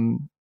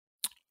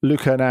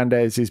Lucas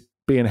Hernandez is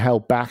being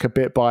held back a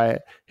bit by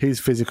his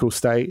physical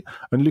state,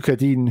 and Lucas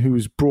Digne, who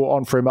was brought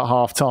on for him at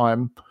half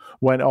time,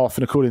 went off,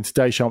 and according to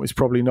Deschamps, is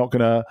probably not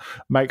going to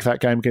make that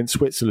game against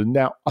Switzerland.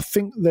 Now, I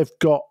think they've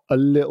got a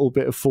little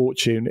bit of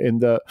fortune in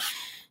that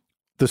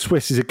the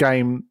Swiss is a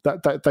game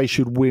that they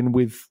should win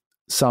with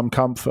some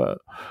comfort.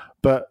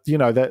 But, you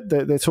know,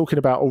 they're talking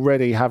about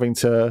already having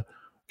to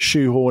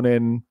shoehorn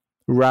in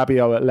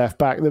Rabiot at left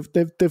back.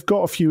 They've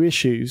got a few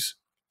issues.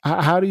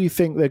 How do you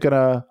think they're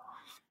going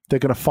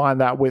to find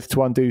that width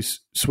to undo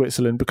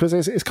Switzerland? Because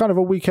it's kind of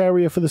a weak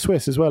area for the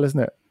Swiss as well, isn't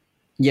it?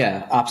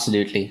 Yeah,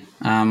 absolutely.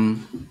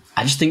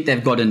 I just think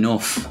they've got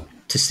enough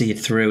to see it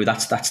through.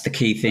 That's the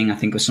key thing, I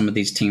think, with some of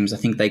these teams. I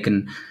think they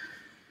can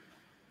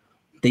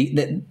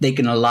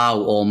allow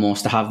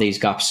almost to have these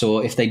gaps. So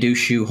if they do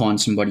shoehorn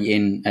somebody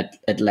in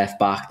at left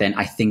back, then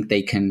I think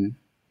they can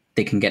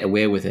get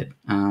away with it.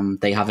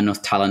 They have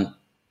enough talent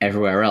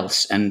everywhere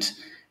else, and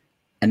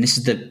this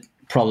is the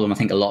problem I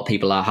think a lot of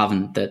people are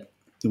having, that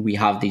we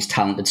have these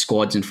talented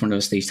squads in front of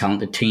us, these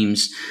talented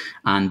teams,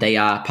 and they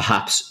are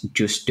perhaps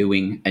just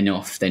doing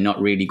enough. They're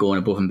not really going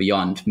above and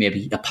beyond,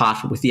 maybe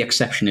with the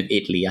exception of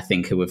Italy, I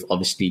think, who have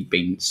obviously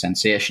been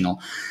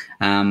sensational.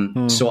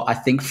 So I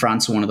think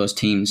France are one of those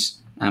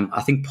teams.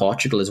 I think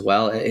Portugal as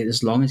well.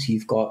 As long as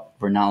you've got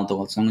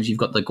Ronaldo, as long as you've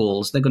got the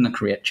goals, they're going to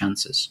create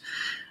chances.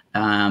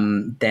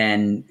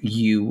 Then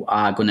you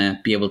are going to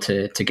be able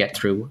to get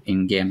through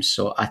in games.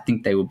 So I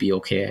think they will be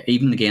okay,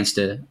 even against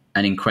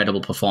an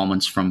incredible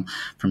performance from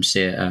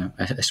say,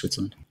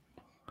 Switzerland.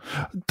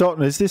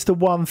 Dalton, is this the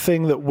one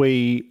thing that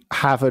we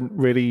haven't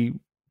really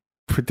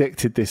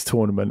predicted this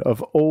tournament?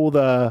 Of all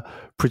the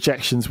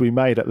projections we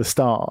made at the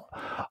start,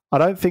 I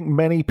don't think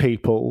many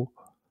people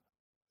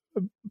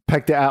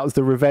pegged it out as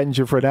the revenge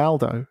of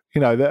Ronaldo.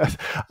 You know,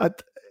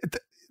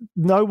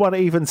 no one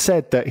even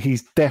said that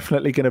he's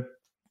definitely going to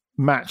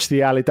match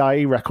the Ali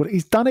Daei record.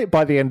 He's done it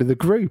by the end of the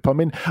group. I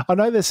mean, I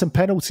know there's some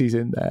penalties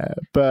in there,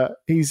 but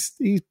he's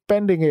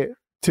bending it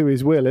to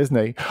his will, isn't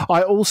he?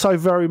 I also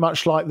very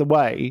much like the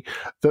way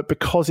that,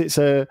 because it's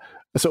a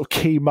sort of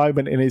key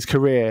moment in his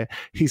career,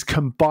 he's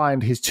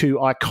combined his two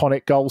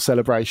iconic goal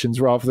celebrations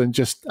rather than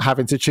just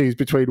having to choose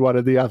between one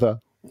or the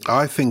other.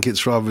 I think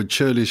it's rather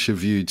churlish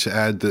of you to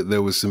add that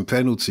there were some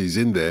penalties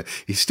in there.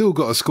 He's still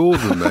got to score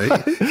them, mate.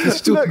 He's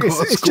still got to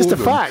score it's just a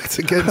them fact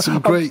against some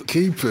great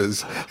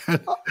keepers.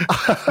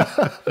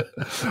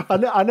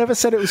 I never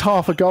said it was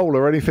half a goal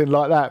or anything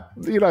like that.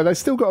 You know, they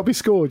still got to be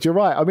scored. You're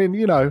right. I mean,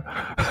 you know,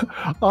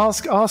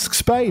 ask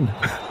Spain.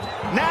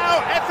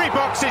 Now every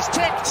box is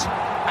ticked,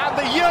 and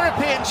the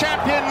European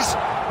champions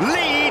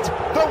lead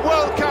the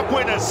World Cup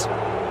winners.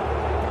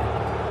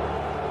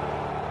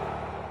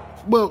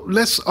 Well,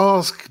 let's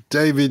ask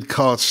David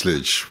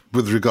Cartledge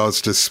with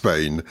regards to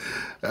Spain.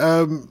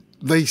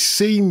 They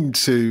seem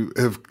to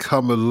have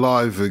come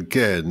alive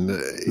again.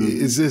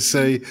 Is this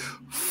a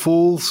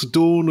false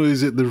dawn, or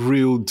is it the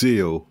real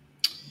deal?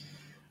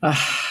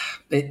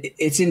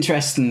 It's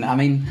interesting. I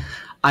mean,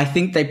 I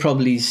think they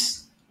probably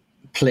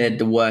played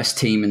the worst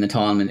team in the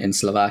tournament in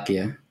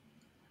Slovakia,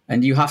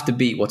 and you have to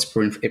beat what's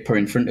put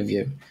in front of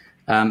you.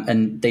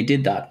 And they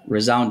did that,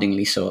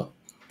 resoundingly so.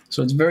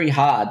 So it's very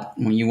hard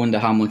when you wonder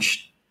how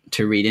much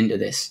to read into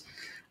this.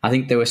 I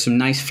think there were some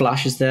nice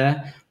flashes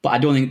there, but I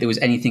don't think there was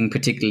anything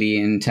particularly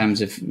in terms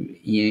of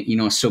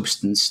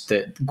substance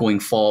that going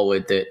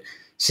forward that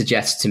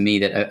suggests to me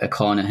that a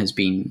corner has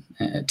been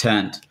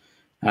turned.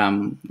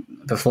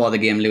 Before the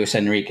game, Luis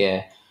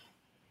Enrique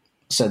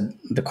said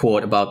the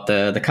quote about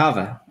the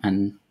Cava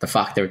and the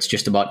fact that it's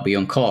just about to be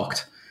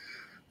uncorked.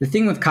 The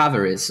thing with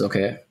Cava is,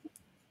 okay,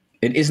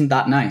 it isn't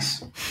that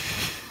nice.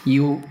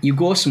 You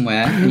go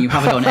somewhere and you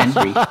have it on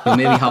entry. You'll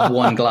maybe have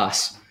one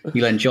glass.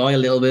 You'll enjoy a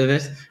little bit of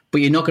it, but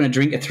you're not going to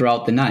drink it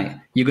throughout the night.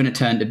 You're going to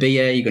turn to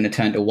beer. You're going to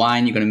turn to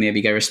wine. You're going to maybe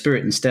get a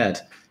spirit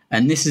instead.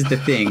 And this is the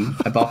thing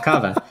about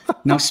Cava.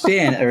 Now,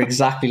 Spain are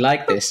exactly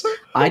like this.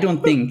 I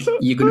don't think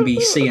you're going to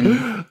be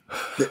seeing...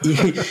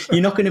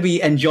 You're not going to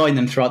be enjoying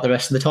them throughout the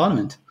rest of the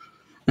tournament.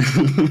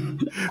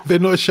 They're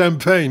not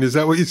champagne, is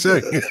that what you're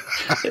saying?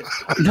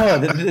 No,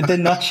 they're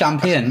not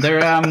champagne.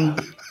 They're...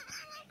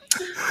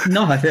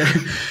 No,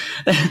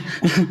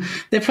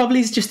 They're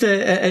probably just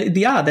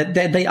they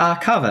are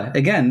Cava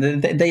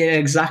again. They are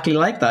exactly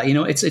like that.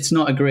 It's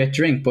not a great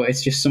drink, but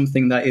it's just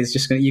something that is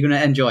just you're going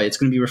to enjoy. It's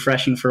going to be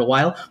refreshing for a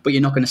while, but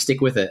you're not going to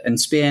stick with it. And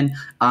Spain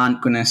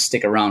aren't going to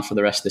stick around for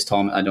the rest of this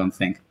tournament, I don't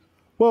think.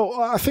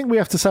 Well, I think we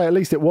have to say at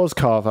least it was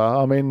Cava.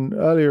 I mean,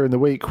 earlier in the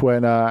week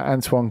when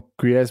Antoine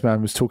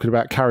Griezmann was talking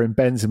about Karim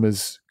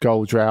Benzema's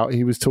goal drought,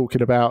 he was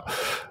talking about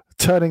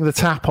turning the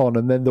tap on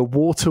and then the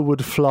water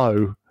would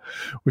flow,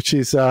 which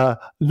is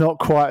not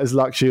quite as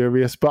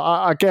luxurious. But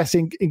I guess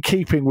in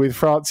keeping with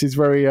France's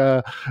very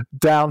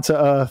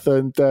down-to-earth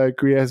and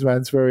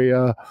Griezmann's very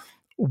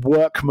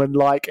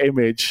workman-like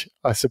image,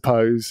 I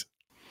suppose.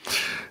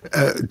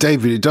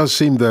 David, it does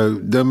seem, though,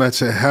 no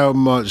matter how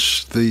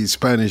much the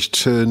Spanish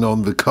turn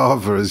on the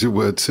Cava, as it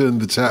were, turn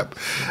the tap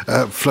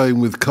flowing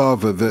with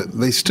Cava, that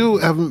they still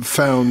haven't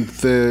found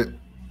their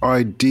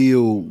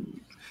ideal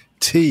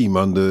team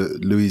under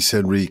Luis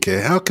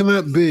Enrique. How can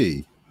that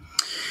be?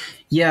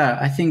 Yeah,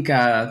 I think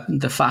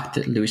the fact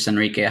that Luis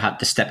Enrique had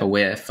to step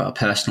away for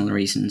personal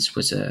reasons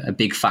was a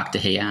big factor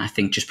here. I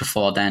think just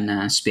before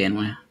then, Spain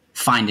were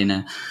finding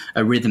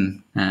a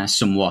rhythm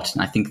somewhat.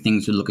 And I think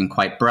things were looking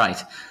quite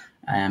bright.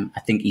 I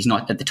think he's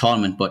not at the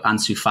tournament, but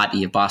Ansu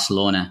Fati of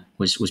Barcelona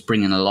was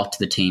bringing a lot to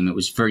the team. It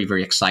was very,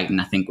 very exciting,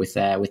 I think, with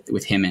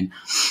him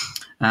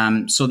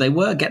in. So they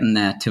were getting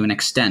there to an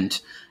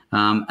extent.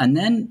 And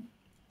then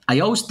I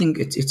always think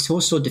it's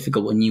so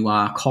difficult when you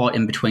are caught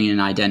in between an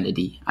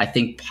identity. I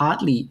think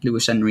partly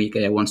Luis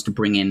Enrique wants to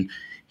bring in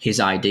his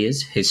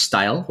ideas, his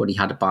style, what he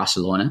had at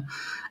Barcelona.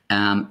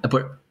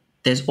 But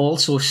there's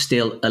also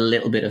still a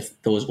little bit of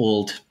those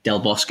old Del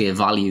Bosque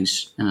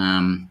values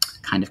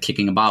kind of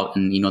kicking about,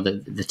 and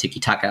the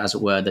tiki-taka, as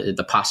it were,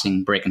 the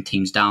passing, breaking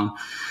teams down.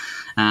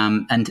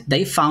 And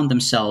they found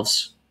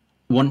themselves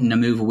wanting to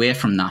move away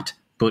from that,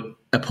 but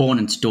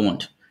opponents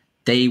don't.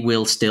 They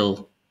will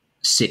still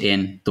sit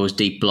in those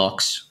deep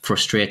blocks,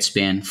 frustrate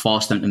Spain,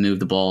 force them to move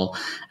the ball.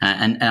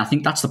 And I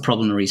think that's the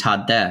problem that he's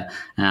had there.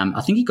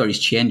 I think he got his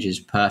changes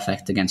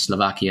perfect against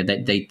Slovakia.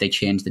 They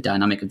changed the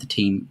dynamic of the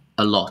team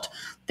a lot.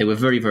 They were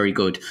very, very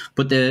good.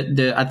 But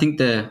I think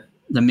the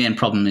main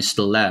problem is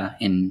still there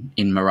in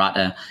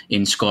Morata,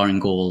 in scoring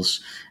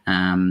goals.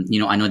 I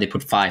know they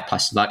put 5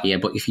 past Slovakia,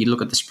 but if you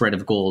look at the spread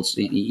of goals,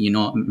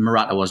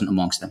 Morata wasn't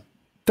amongst them.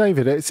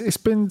 David, it's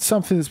been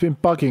something that's been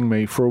bugging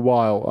me for a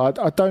while.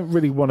 I don't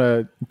really want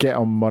to get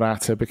on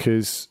Morata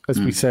because, as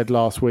we said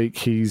last week,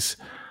 he's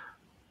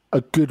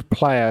a good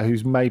player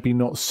who's maybe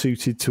not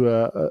suited to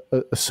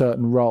a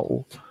certain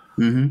role.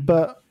 Mm-hmm.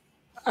 But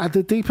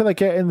the deeper they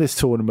get in this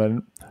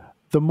tournament,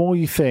 the more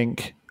you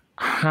think,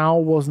 how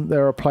wasn't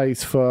there a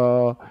place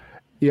for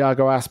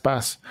Iago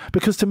Aspas?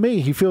 Because to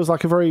me, he feels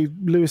like a very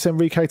Luis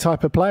Enrique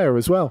type of player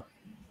as well.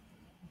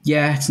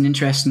 Yeah, it's an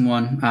interesting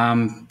one.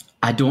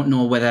 I don't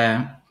know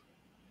whether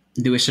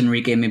Luis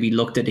Enrique maybe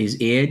looked at his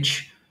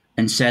age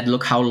and said,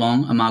 look, how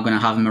long am I going to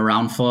have him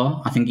around for?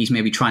 I think he's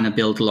maybe trying to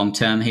build long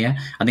term here.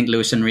 I think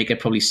Luis Enrique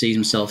probably sees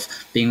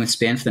himself being with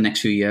Spain for the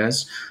next few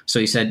years. So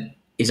he said,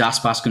 is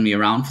Aspas going to be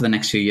around for the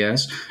next few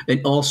years?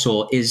 And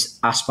also, is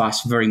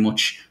Aspas very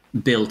much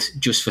built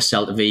just for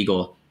Celta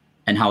Vigo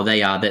and how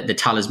they are, the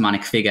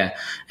talismanic figure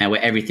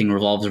where everything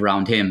revolves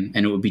around him,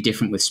 and it would be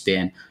different with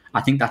Spain?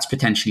 I think that's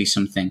potentially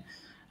something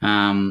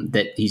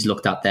that he's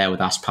looked at there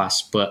with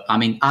Aspas. But I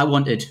mean, I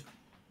wanted,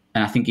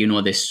 and I think you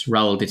know this,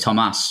 Raúl de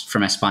Tomás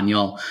from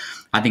Espanyol.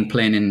 I think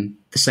playing in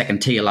the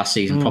second tier last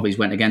season probably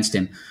went against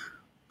him.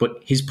 But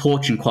his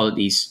poaching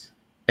qualities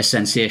are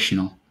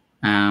sensational.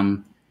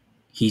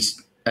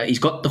 He's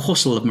got the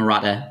hustle of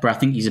Morata, but I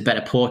think he's a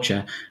better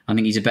poacher. I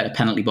think he's a better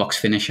penalty box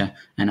finisher,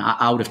 and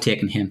I would have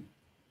taken him.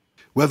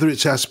 Whether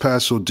it's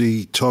Aspas or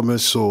De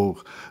Thomas or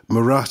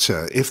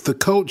Morata, if the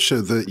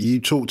culture that you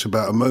talked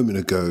about a moment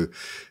ago,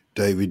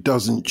 David,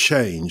 doesn't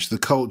change, the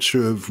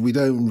culture of we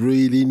don't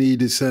really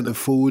need a centre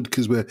forward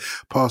because we're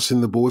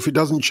passing the ball, if it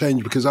doesn't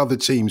change because other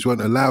teams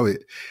won't allow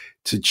it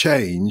to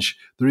change,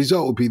 the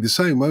result will be the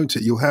same, won't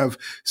it? You'll have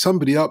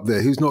somebody up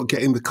there who's not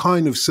getting the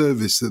kind of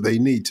service that they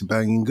need to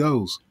bang in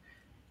goals.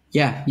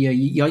 Yeah,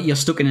 you're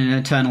stuck in an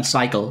eternal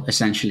cycle,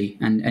 essentially,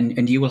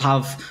 and you will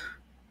have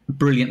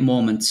brilliant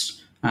moments,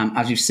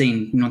 as you've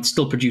seen,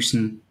 still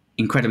producing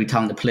incredibly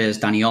talented players.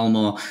 Dani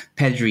Olmo,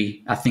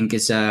 Pedri, I think,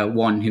 is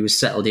one who has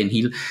settled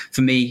in.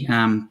 For me,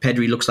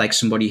 Pedri looks like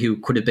somebody who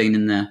could have been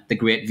in the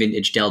great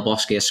vintage Del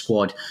Bosque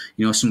squad.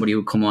 Somebody who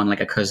would come on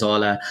like a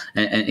Cazorla,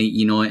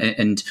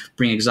 and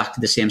bring exactly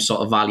the same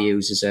sort of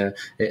values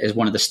as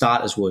one of the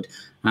starters would.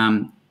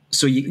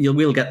 So you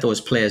will get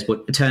those players,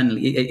 but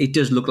eternally, it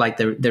does look like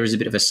there is a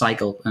bit of a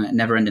cycle, a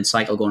never-ending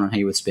cycle going on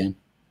here with Spain.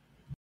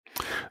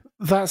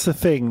 That's the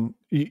thing.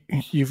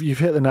 You've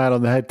hit the nail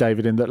on the head,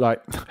 David, in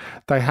that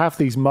they have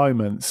these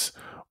moments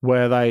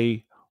where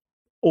they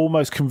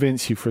almost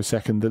convince you for a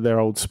second that they're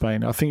old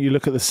Spain. I think you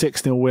look at the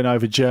 6-0 win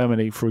over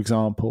Germany, for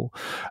example,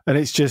 and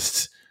it's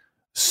just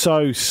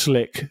so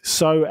slick,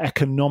 so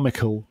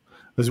economical,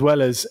 as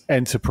well as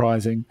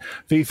enterprising,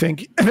 that you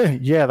think,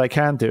 yeah, they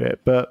can do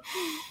it. But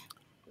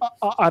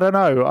I don't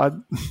know.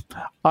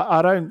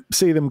 I don't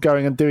see them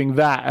going and doing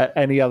that at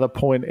any other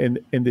point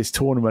in this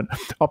tournament.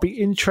 I'll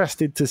be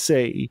interested to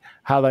see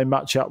how they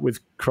match up with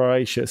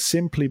Croatia,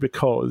 simply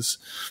because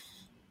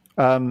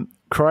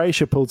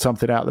Croatia pulled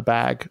something out of the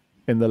bag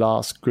in the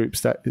last group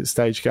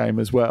stage game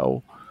as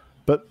well.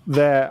 But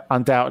they're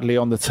undoubtedly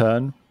on the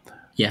turn.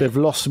 Yeah. They've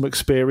lost some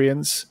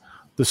experience.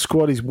 The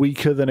squad is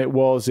weaker than it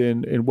was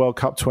in World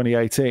Cup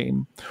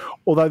 2018.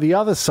 Although the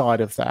other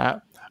side of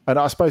that, and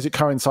I suppose it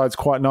coincides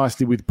quite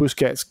nicely with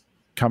Busquets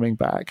coming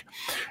back,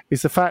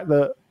 is the fact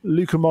that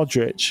Luka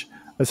Modric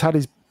has had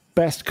his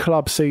best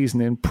club season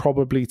in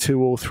probably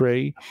 2 or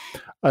 3.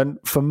 And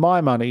for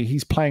my money,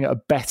 he's playing at a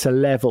better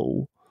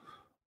level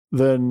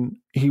than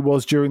he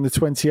was during the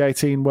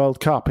 2018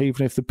 World Cup,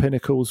 even if the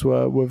pinnacles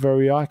were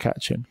very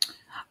eye-catching.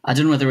 I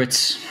don't know whether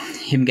it's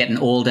him getting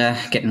older,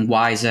 getting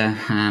wiser,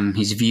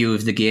 his view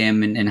of the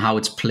game and how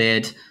it's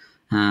played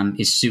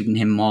is suiting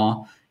him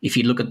more. If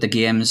you look at the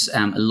games,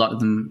 a lot of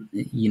them,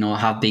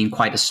 have been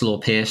quite a slow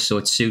pace, so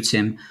it suits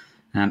him.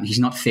 He's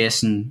not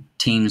facing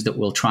teams that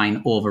will try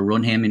and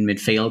overrun him in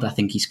midfield. I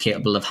think he's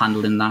capable of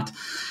handling that.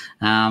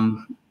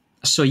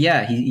 So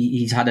yeah,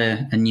 he's had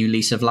a new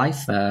lease of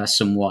life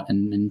somewhat,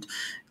 and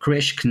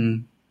Croatia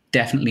can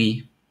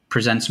definitely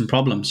present some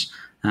problems.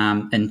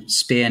 And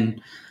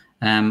Spain,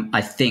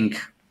 I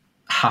think,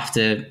 have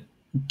to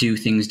do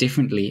things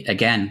differently.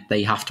 Again,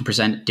 they have to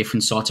present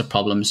different sorts of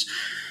problems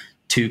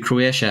to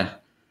Croatia.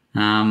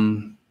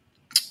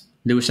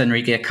 Luis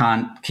Enrique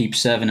can't keep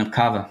serving up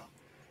Cava.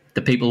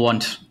 The people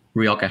want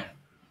Rioja.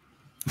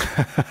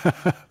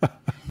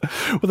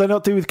 Will they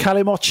not do with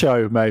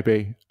Calimocho,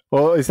 maybe?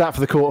 Or is that for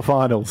the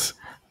quarterfinals?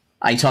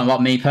 Are you talking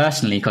about me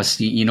personally? Because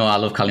I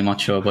love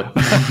Calimocho, but...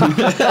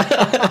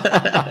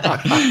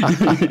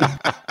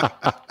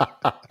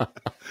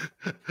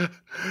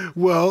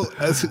 Well,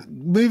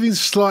 moving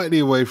slightly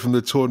away from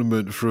the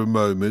tournament for a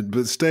moment,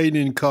 but staying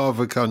in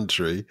Cava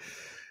country,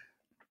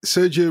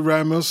 Sergio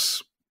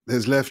Ramos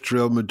has left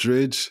Real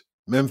Madrid.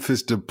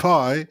 Memphis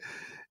Depay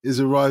is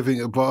arriving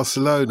at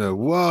Barcelona.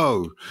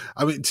 Whoa!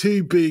 I mean,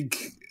 2 big,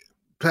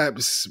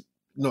 perhaps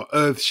not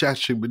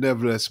earth-shattering, but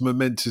nevertheless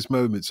momentous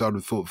moments, I would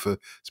have thought, for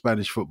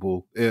Spanish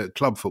football,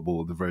 club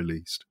football at the very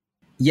least.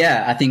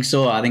 Yeah, I think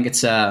so. I think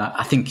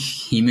I think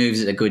he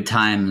moves at a good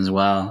time as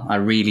well.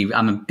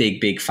 I'm a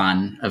big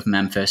fan of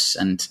Memphis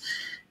and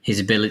his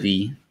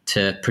ability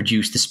to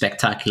produce the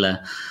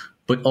spectacular.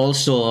 But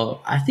also,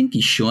 I think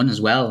he's shown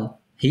as well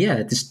here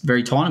at this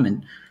very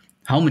tournament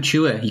how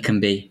mature he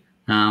can be.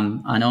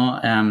 I know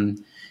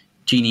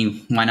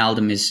Gini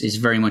Wijnaldum is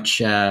very much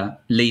the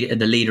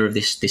leader of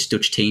this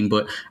Dutch team,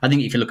 but I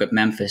think if you look at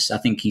Memphis, I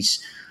think he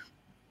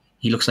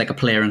looks like a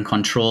player in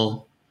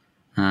control.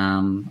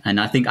 And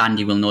I think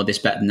Andy will know this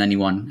better than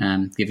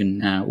anyone,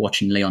 given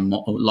watching Leon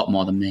a lot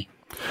more than me.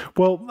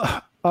 Well,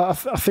 I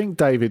think,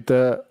 David,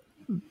 the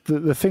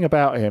thing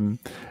about him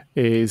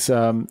is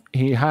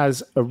he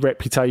has a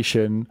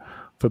reputation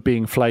for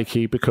being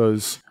flaky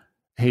because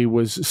he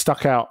was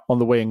stuck out on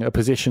the wing, a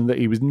position that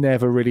he was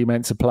never really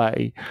meant to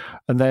play.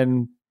 And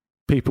then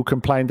people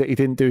complained that he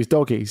didn't do his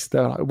doggies.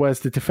 They're like,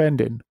 where's the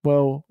defending?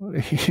 Well,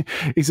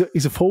 he's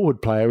a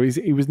forward player.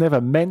 He was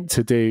never meant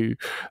to do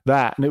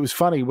that. And it was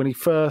funny, when he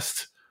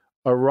first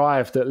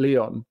arrived at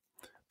Lyon,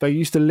 they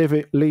used to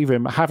leave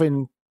him,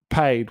 having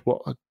paid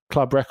a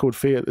club record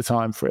fee at the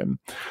time for him.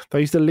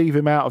 They used to leave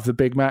him out of the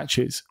big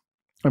matches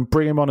and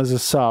bring him on as a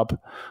sub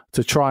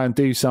to try and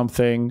do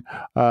something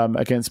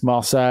against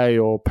Marseille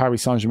or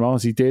Paris Saint-Germain,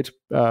 as he did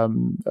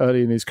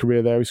early in his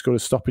career there. He scored a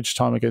stoppage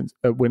time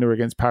winner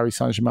against Paris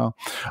Saint-Germain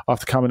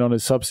after coming on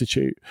as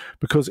substitute,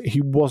 because he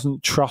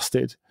wasn't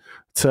trusted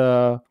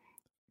to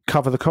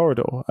cover the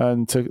corridor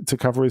and to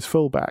cover his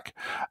fullback.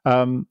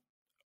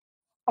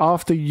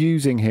 After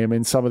using him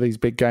in some of these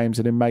big games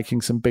and in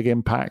making some big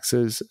impacts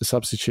as a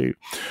substitute,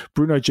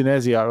 Bruno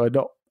Genesio, a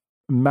not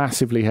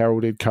massively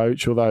heralded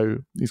coach, although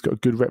he's got a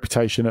good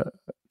reputation at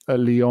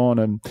Lyon,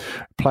 and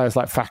players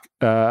like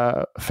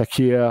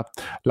Fekir,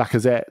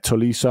 Lacazette,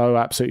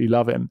 Tolisso absolutely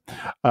love him.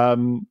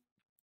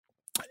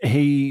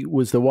 He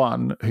was the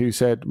one who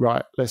said,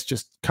 right, let's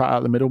just cut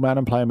out the middleman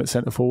and play him at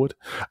centre forward.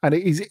 And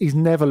he's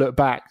never looked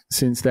back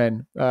since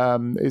then.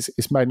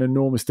 It's made an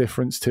enormous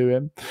difference to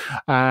him.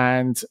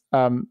 And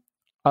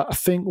I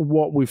think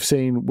what we've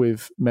seen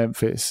with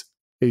Memphis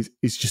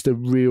is just a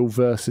real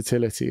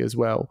versatility as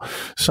well.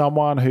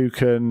 Someone who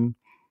can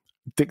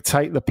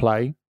dictate the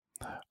play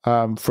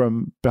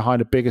from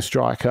behind a bigger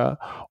striker,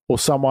 or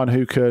someone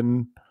who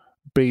can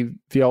be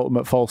the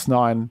ultimate false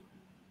nine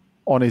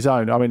on his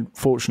own. I mean,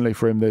 fortunately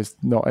for him, there's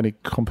not any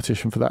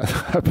competition for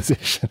that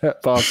position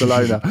at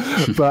Barcelona.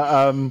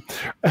 But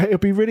it'll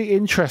be really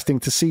interesting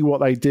to see what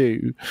they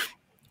do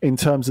in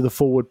terms of the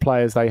forward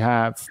players they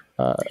have,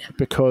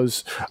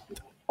 because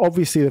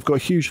obviously they've got a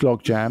huge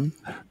logjam.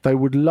 They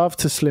would love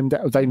to slim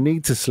down. They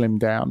need to slim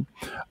down,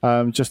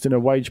 just in a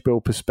wage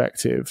bill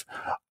perspective.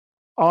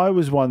 I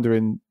was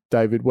wondering,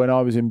 David, when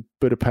I was in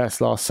Budapest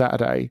last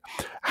Saturday,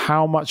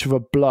 how much of a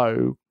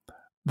blow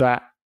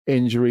that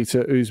injury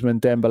to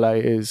Ousmane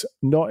Dembélé is,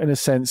 not in a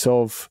sense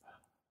of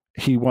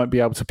he won't be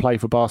able to play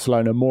for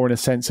Barcelona, more in a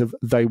sense of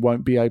they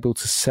won't be able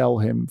to sell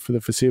him for the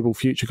foreseeable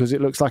future because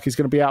it looks like he's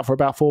going to be out for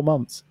about 4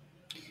 months.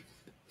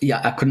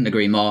 Yeah, I couldn't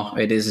agree more.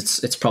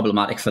 It's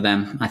problematic for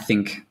them. I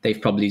think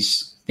they've probably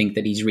think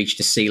that he's reached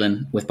a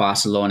ceiling with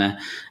Barcelona.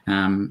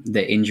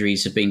 The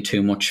injuries have been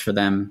too much for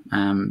them.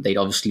 They'd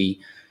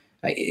obviously...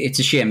 It's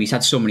a shame. He's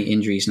had so many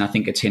injuries, and I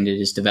think it's hindered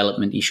his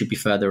development. He should be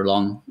further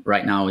along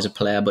right now as a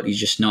player, but he's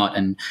just not.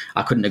 And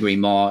I couldn't agree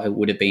more. It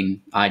would have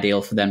been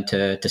ideal for them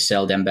to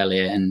sell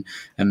Dembele and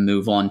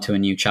move on to a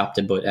new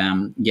chapter. But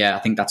I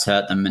think that's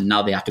hurt them. And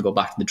now they have to go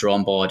back to the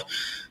drawing board.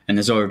 And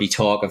there's already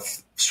talk of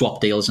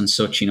swap deals and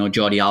such.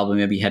 Jordi Alba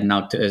maybe heading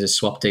out as a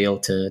swap deal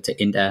to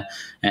Inter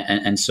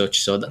and such.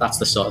 So that's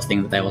the sort of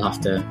thing that they will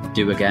have to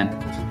do again.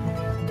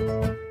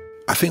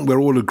 I think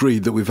we're all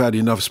agreed that we've had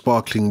enough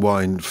sparkling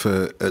wine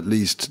for at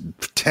least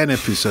 10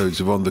 episodes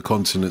of On the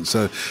Continent.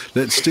 So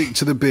let's stick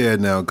to the beer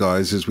now,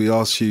 guys, as we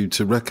ask you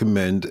to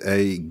recommend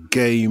a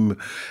game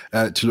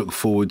to look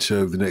forward to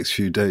over the next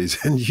few days.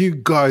 And you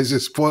guys are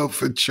spoiled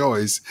for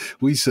choice.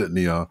 We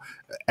certainly are.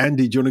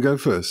 Andy, do you want to go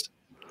first?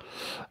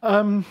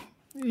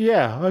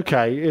 Yeah,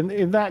 okay.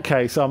 In that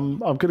case, I'm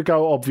going to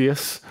go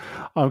obvious.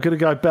 I'm going to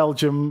go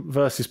Belgium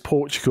versus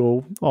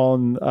Portugal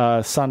on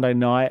Sunday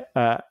night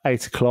at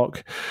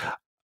 8:00.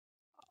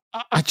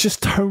 I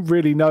just don't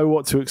really know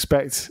what to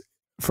expect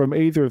from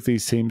either of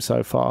these teams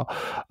so far.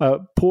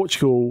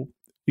 Portugal,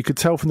 you could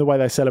tell from the way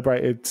they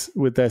celebrated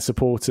with their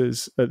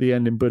supporters at the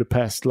end in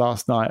Budapest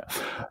last night,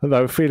 that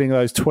they were feeling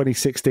those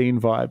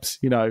 2016 vibes.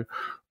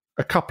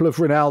 A couple of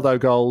Ronaldo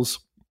goals,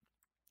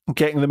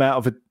 getting them out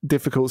of a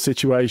difficult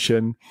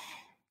situation,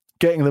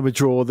 getting them a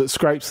draw that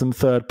scrapes them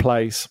third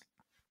place.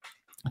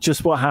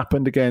 Just what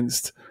happened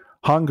against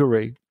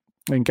Hungary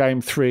in Game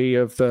 3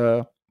 of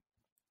the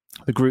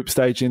group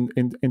stage in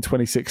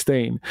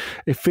 2016.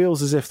 It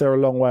feels as if they're a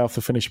long way off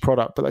the finished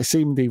product, but they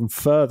seemed even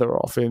further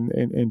off in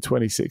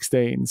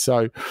 2016.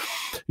 So,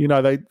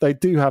 they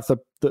do have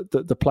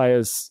the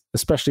players,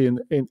 especially in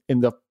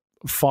the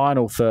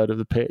final third of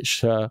the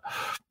pitch, to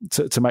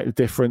make the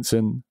difference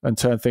and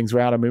turn things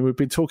around. I mean, we've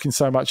been talking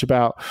so much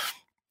about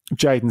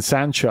Jadon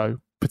Sancho,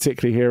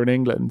 particularly here in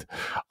England.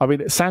 I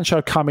mean,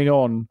 Sancho coming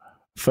on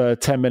for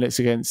 10 minutes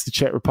against the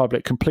Czech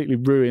Republic completely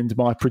ruined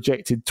my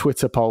projected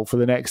Twitter poll for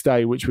the next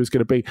day, which was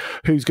going to be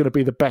who's going to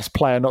be the best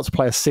player not to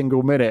play a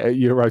single minute at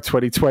Euro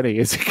 2020.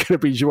 Is it going to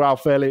be Joao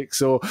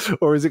Felix or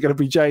is it going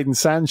to be Jadon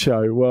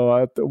Sancho?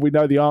 Well, we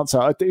know the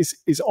answer.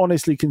 It's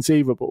honestly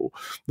conceivable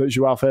that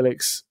Joao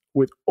Felix,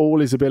 with all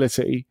his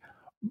ability,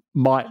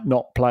 might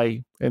not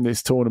play in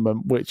this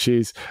tournament, which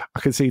is, I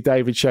can see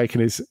David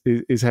shaking his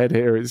head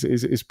here,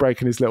 is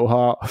breaking his little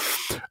heart.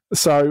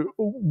 So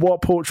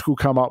what Portugal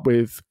come up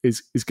with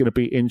is going to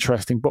be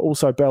interesting, but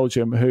also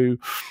Belgium, who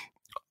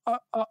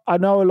I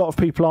know a lot of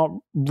people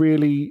aren't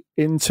really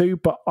into,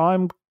 but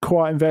I'm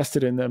quite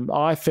invested in them.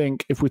 I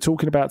think if we're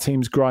talking about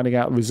teams grinding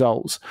out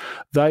results,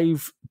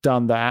 they've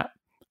done that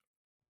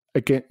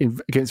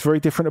against very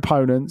different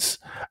opponents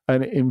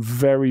and in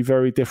very,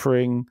 very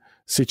differing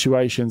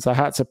situations. They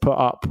had to put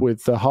up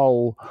with the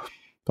whole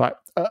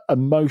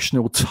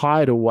emotional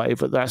tidal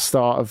wave at that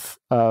start of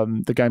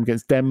the game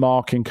against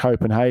Denmark in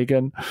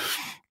Copenhagen.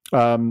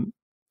 They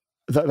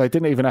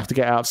didn't even have to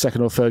get out of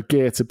second or third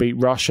gear to beat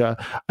Russia.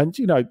 And,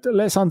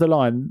 let's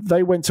underline,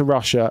 they went to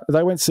Russia,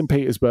 they went to St.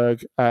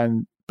 Petersburg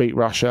and beat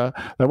Russia.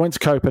 They went to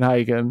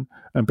Copenhagen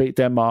and beat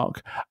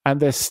Denmark, and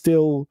they're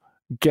still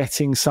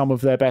getting some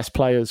of their best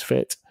players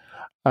fit.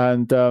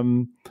 And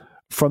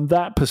from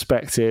that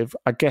perspective,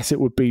 I guess it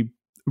would be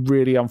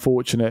really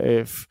unfortunate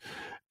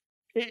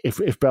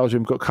if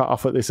Belgium got cut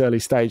off at this early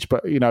stage.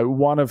 But,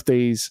 one of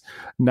these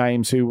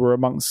names who were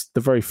amongst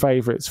the very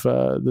favourites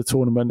for the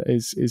tournament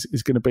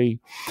is going to be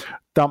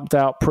dumped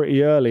out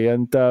pretty early,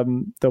 and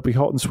they'll be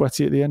hot and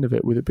sweaty at the end of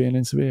it, with it being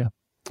in Sevilla.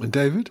 And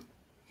David?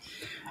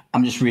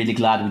 I'm just really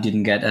glad we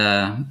didn't get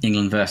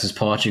England versus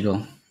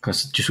Portugal,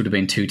 because it just would have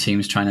been two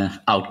teams trying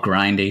to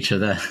outgrind each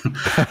other.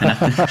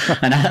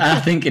 and I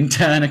think in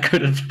turn it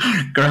could have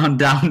ground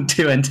down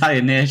two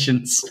entire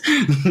nations.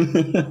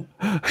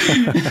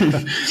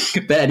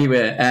 But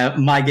anyway,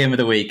 my game of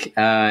the week,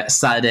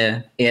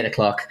 Saturday,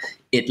 8:00,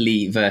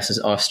 Italy versus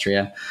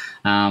Austria.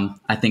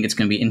 I think it's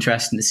going to be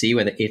interesting to see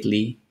whether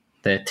Italy,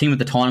 the team of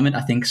the tournament,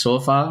 I think so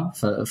far,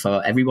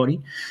 for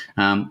everybody,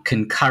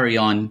 can carry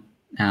on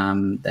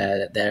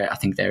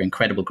their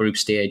incredible group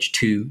stage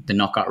to the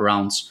knockout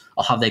rounds,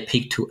 or have they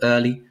peaked too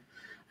early?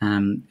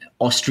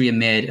 Austria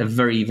made a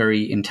very,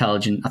 very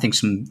intelligent, I think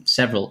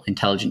several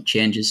intelligent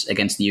changes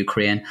against the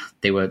Ukraine.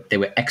 They were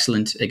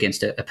excellent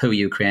against a poor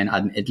Ukraine,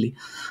 admittedly,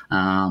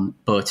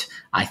 but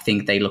I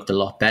think they looked a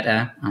lot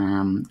better.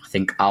 I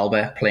think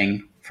Alba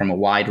playing from a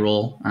wide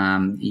role,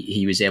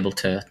 he was able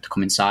to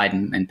come inside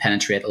and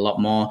penetrate a lot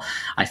more,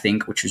 I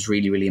think, which was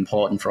really, really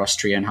important for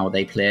Austria and how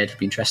they played. It'd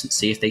be interesting to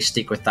see if they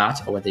stick with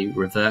that or whether they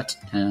revert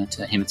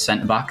to him at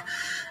centre-back.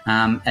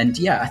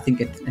 I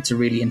think it's a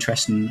really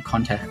interesting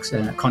contest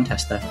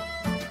there.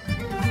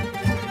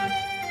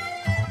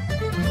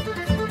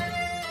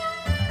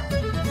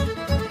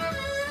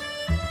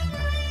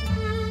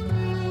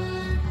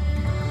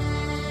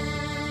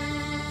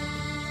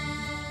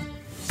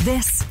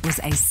 This was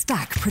a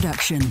Stack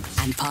production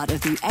and part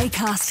of the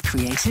Acast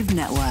Creative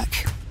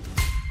Network.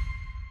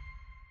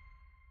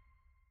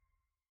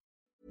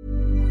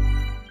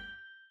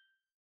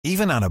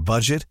 Even on a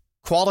budget,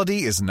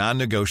 quality is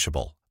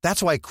non-negotiable.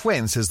 That's why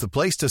Quince is the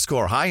place to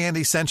score high-end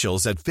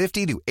essentials at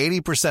 50 to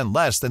 80%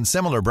 less than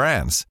similar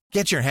brands.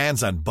 Get your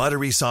hands on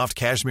buttery soft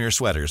cashmere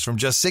sweaters from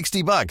just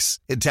 $60,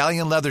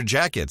 Italian leather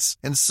jackets,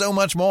 and so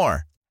much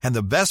more. And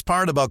the best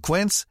part about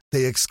Quince,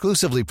 they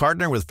exclusively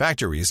partner with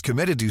factories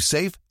committed to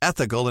safe,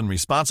 ethical, and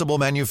responsible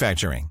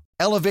manufacturing.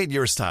 Elevate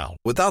your style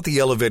without the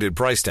elevated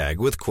price tag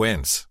with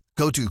Quince.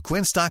 Go to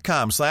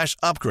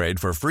quince.com/upgrade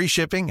for free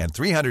shipping and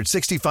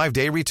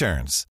 365-day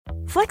returns.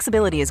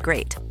 Flexibility is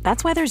great.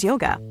 That's why there's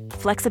yoga.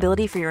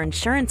 Flexibility for your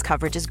insurance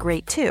coverage is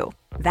great too.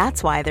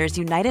 That's why there's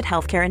United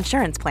Healthcare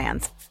Insurance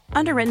Plans.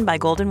 Underwritten by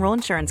Golden Rule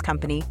Insurance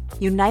Company,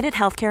 United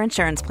Healthcare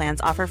Insurance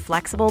Plans offer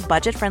flexible,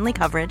 budget-friendly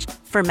coverage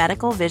for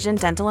medical, vision,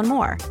 dental, and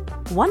more.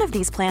 One of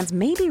these plans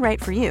may be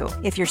right for you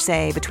if you're,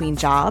 say, between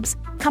jobs,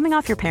 coming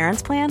off your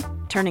parents' plan,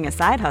 turning a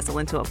side hustle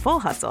into a full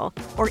hustle,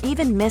 or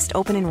even missed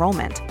open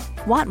enrollment.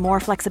 Want more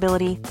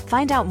flexibility?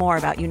 Find out more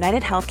about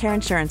United Healthcare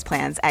Insurance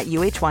Plans at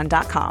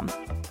uh1.com.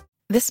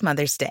 This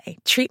Mother's Day,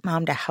 treat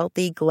mom to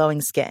healthy,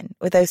 glowing skin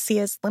with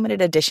Osea's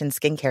limited edition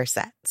skincare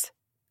sets.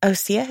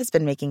 Osea has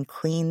been making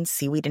clean,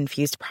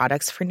 seaweed-infused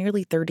products for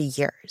nearly 30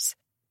 years.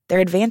 Their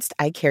advanced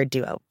eye care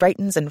duo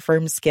brightens and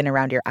firms skin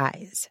around your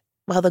eyes,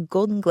 while the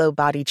Golden Glow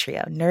Body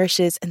Trio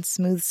nourishes and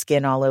smooths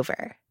skin all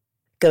over.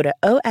 Go to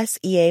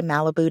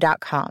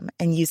OSEAMalibu.com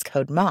and use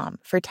code MOM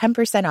for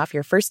 10% off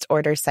your first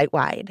order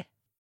site-wide.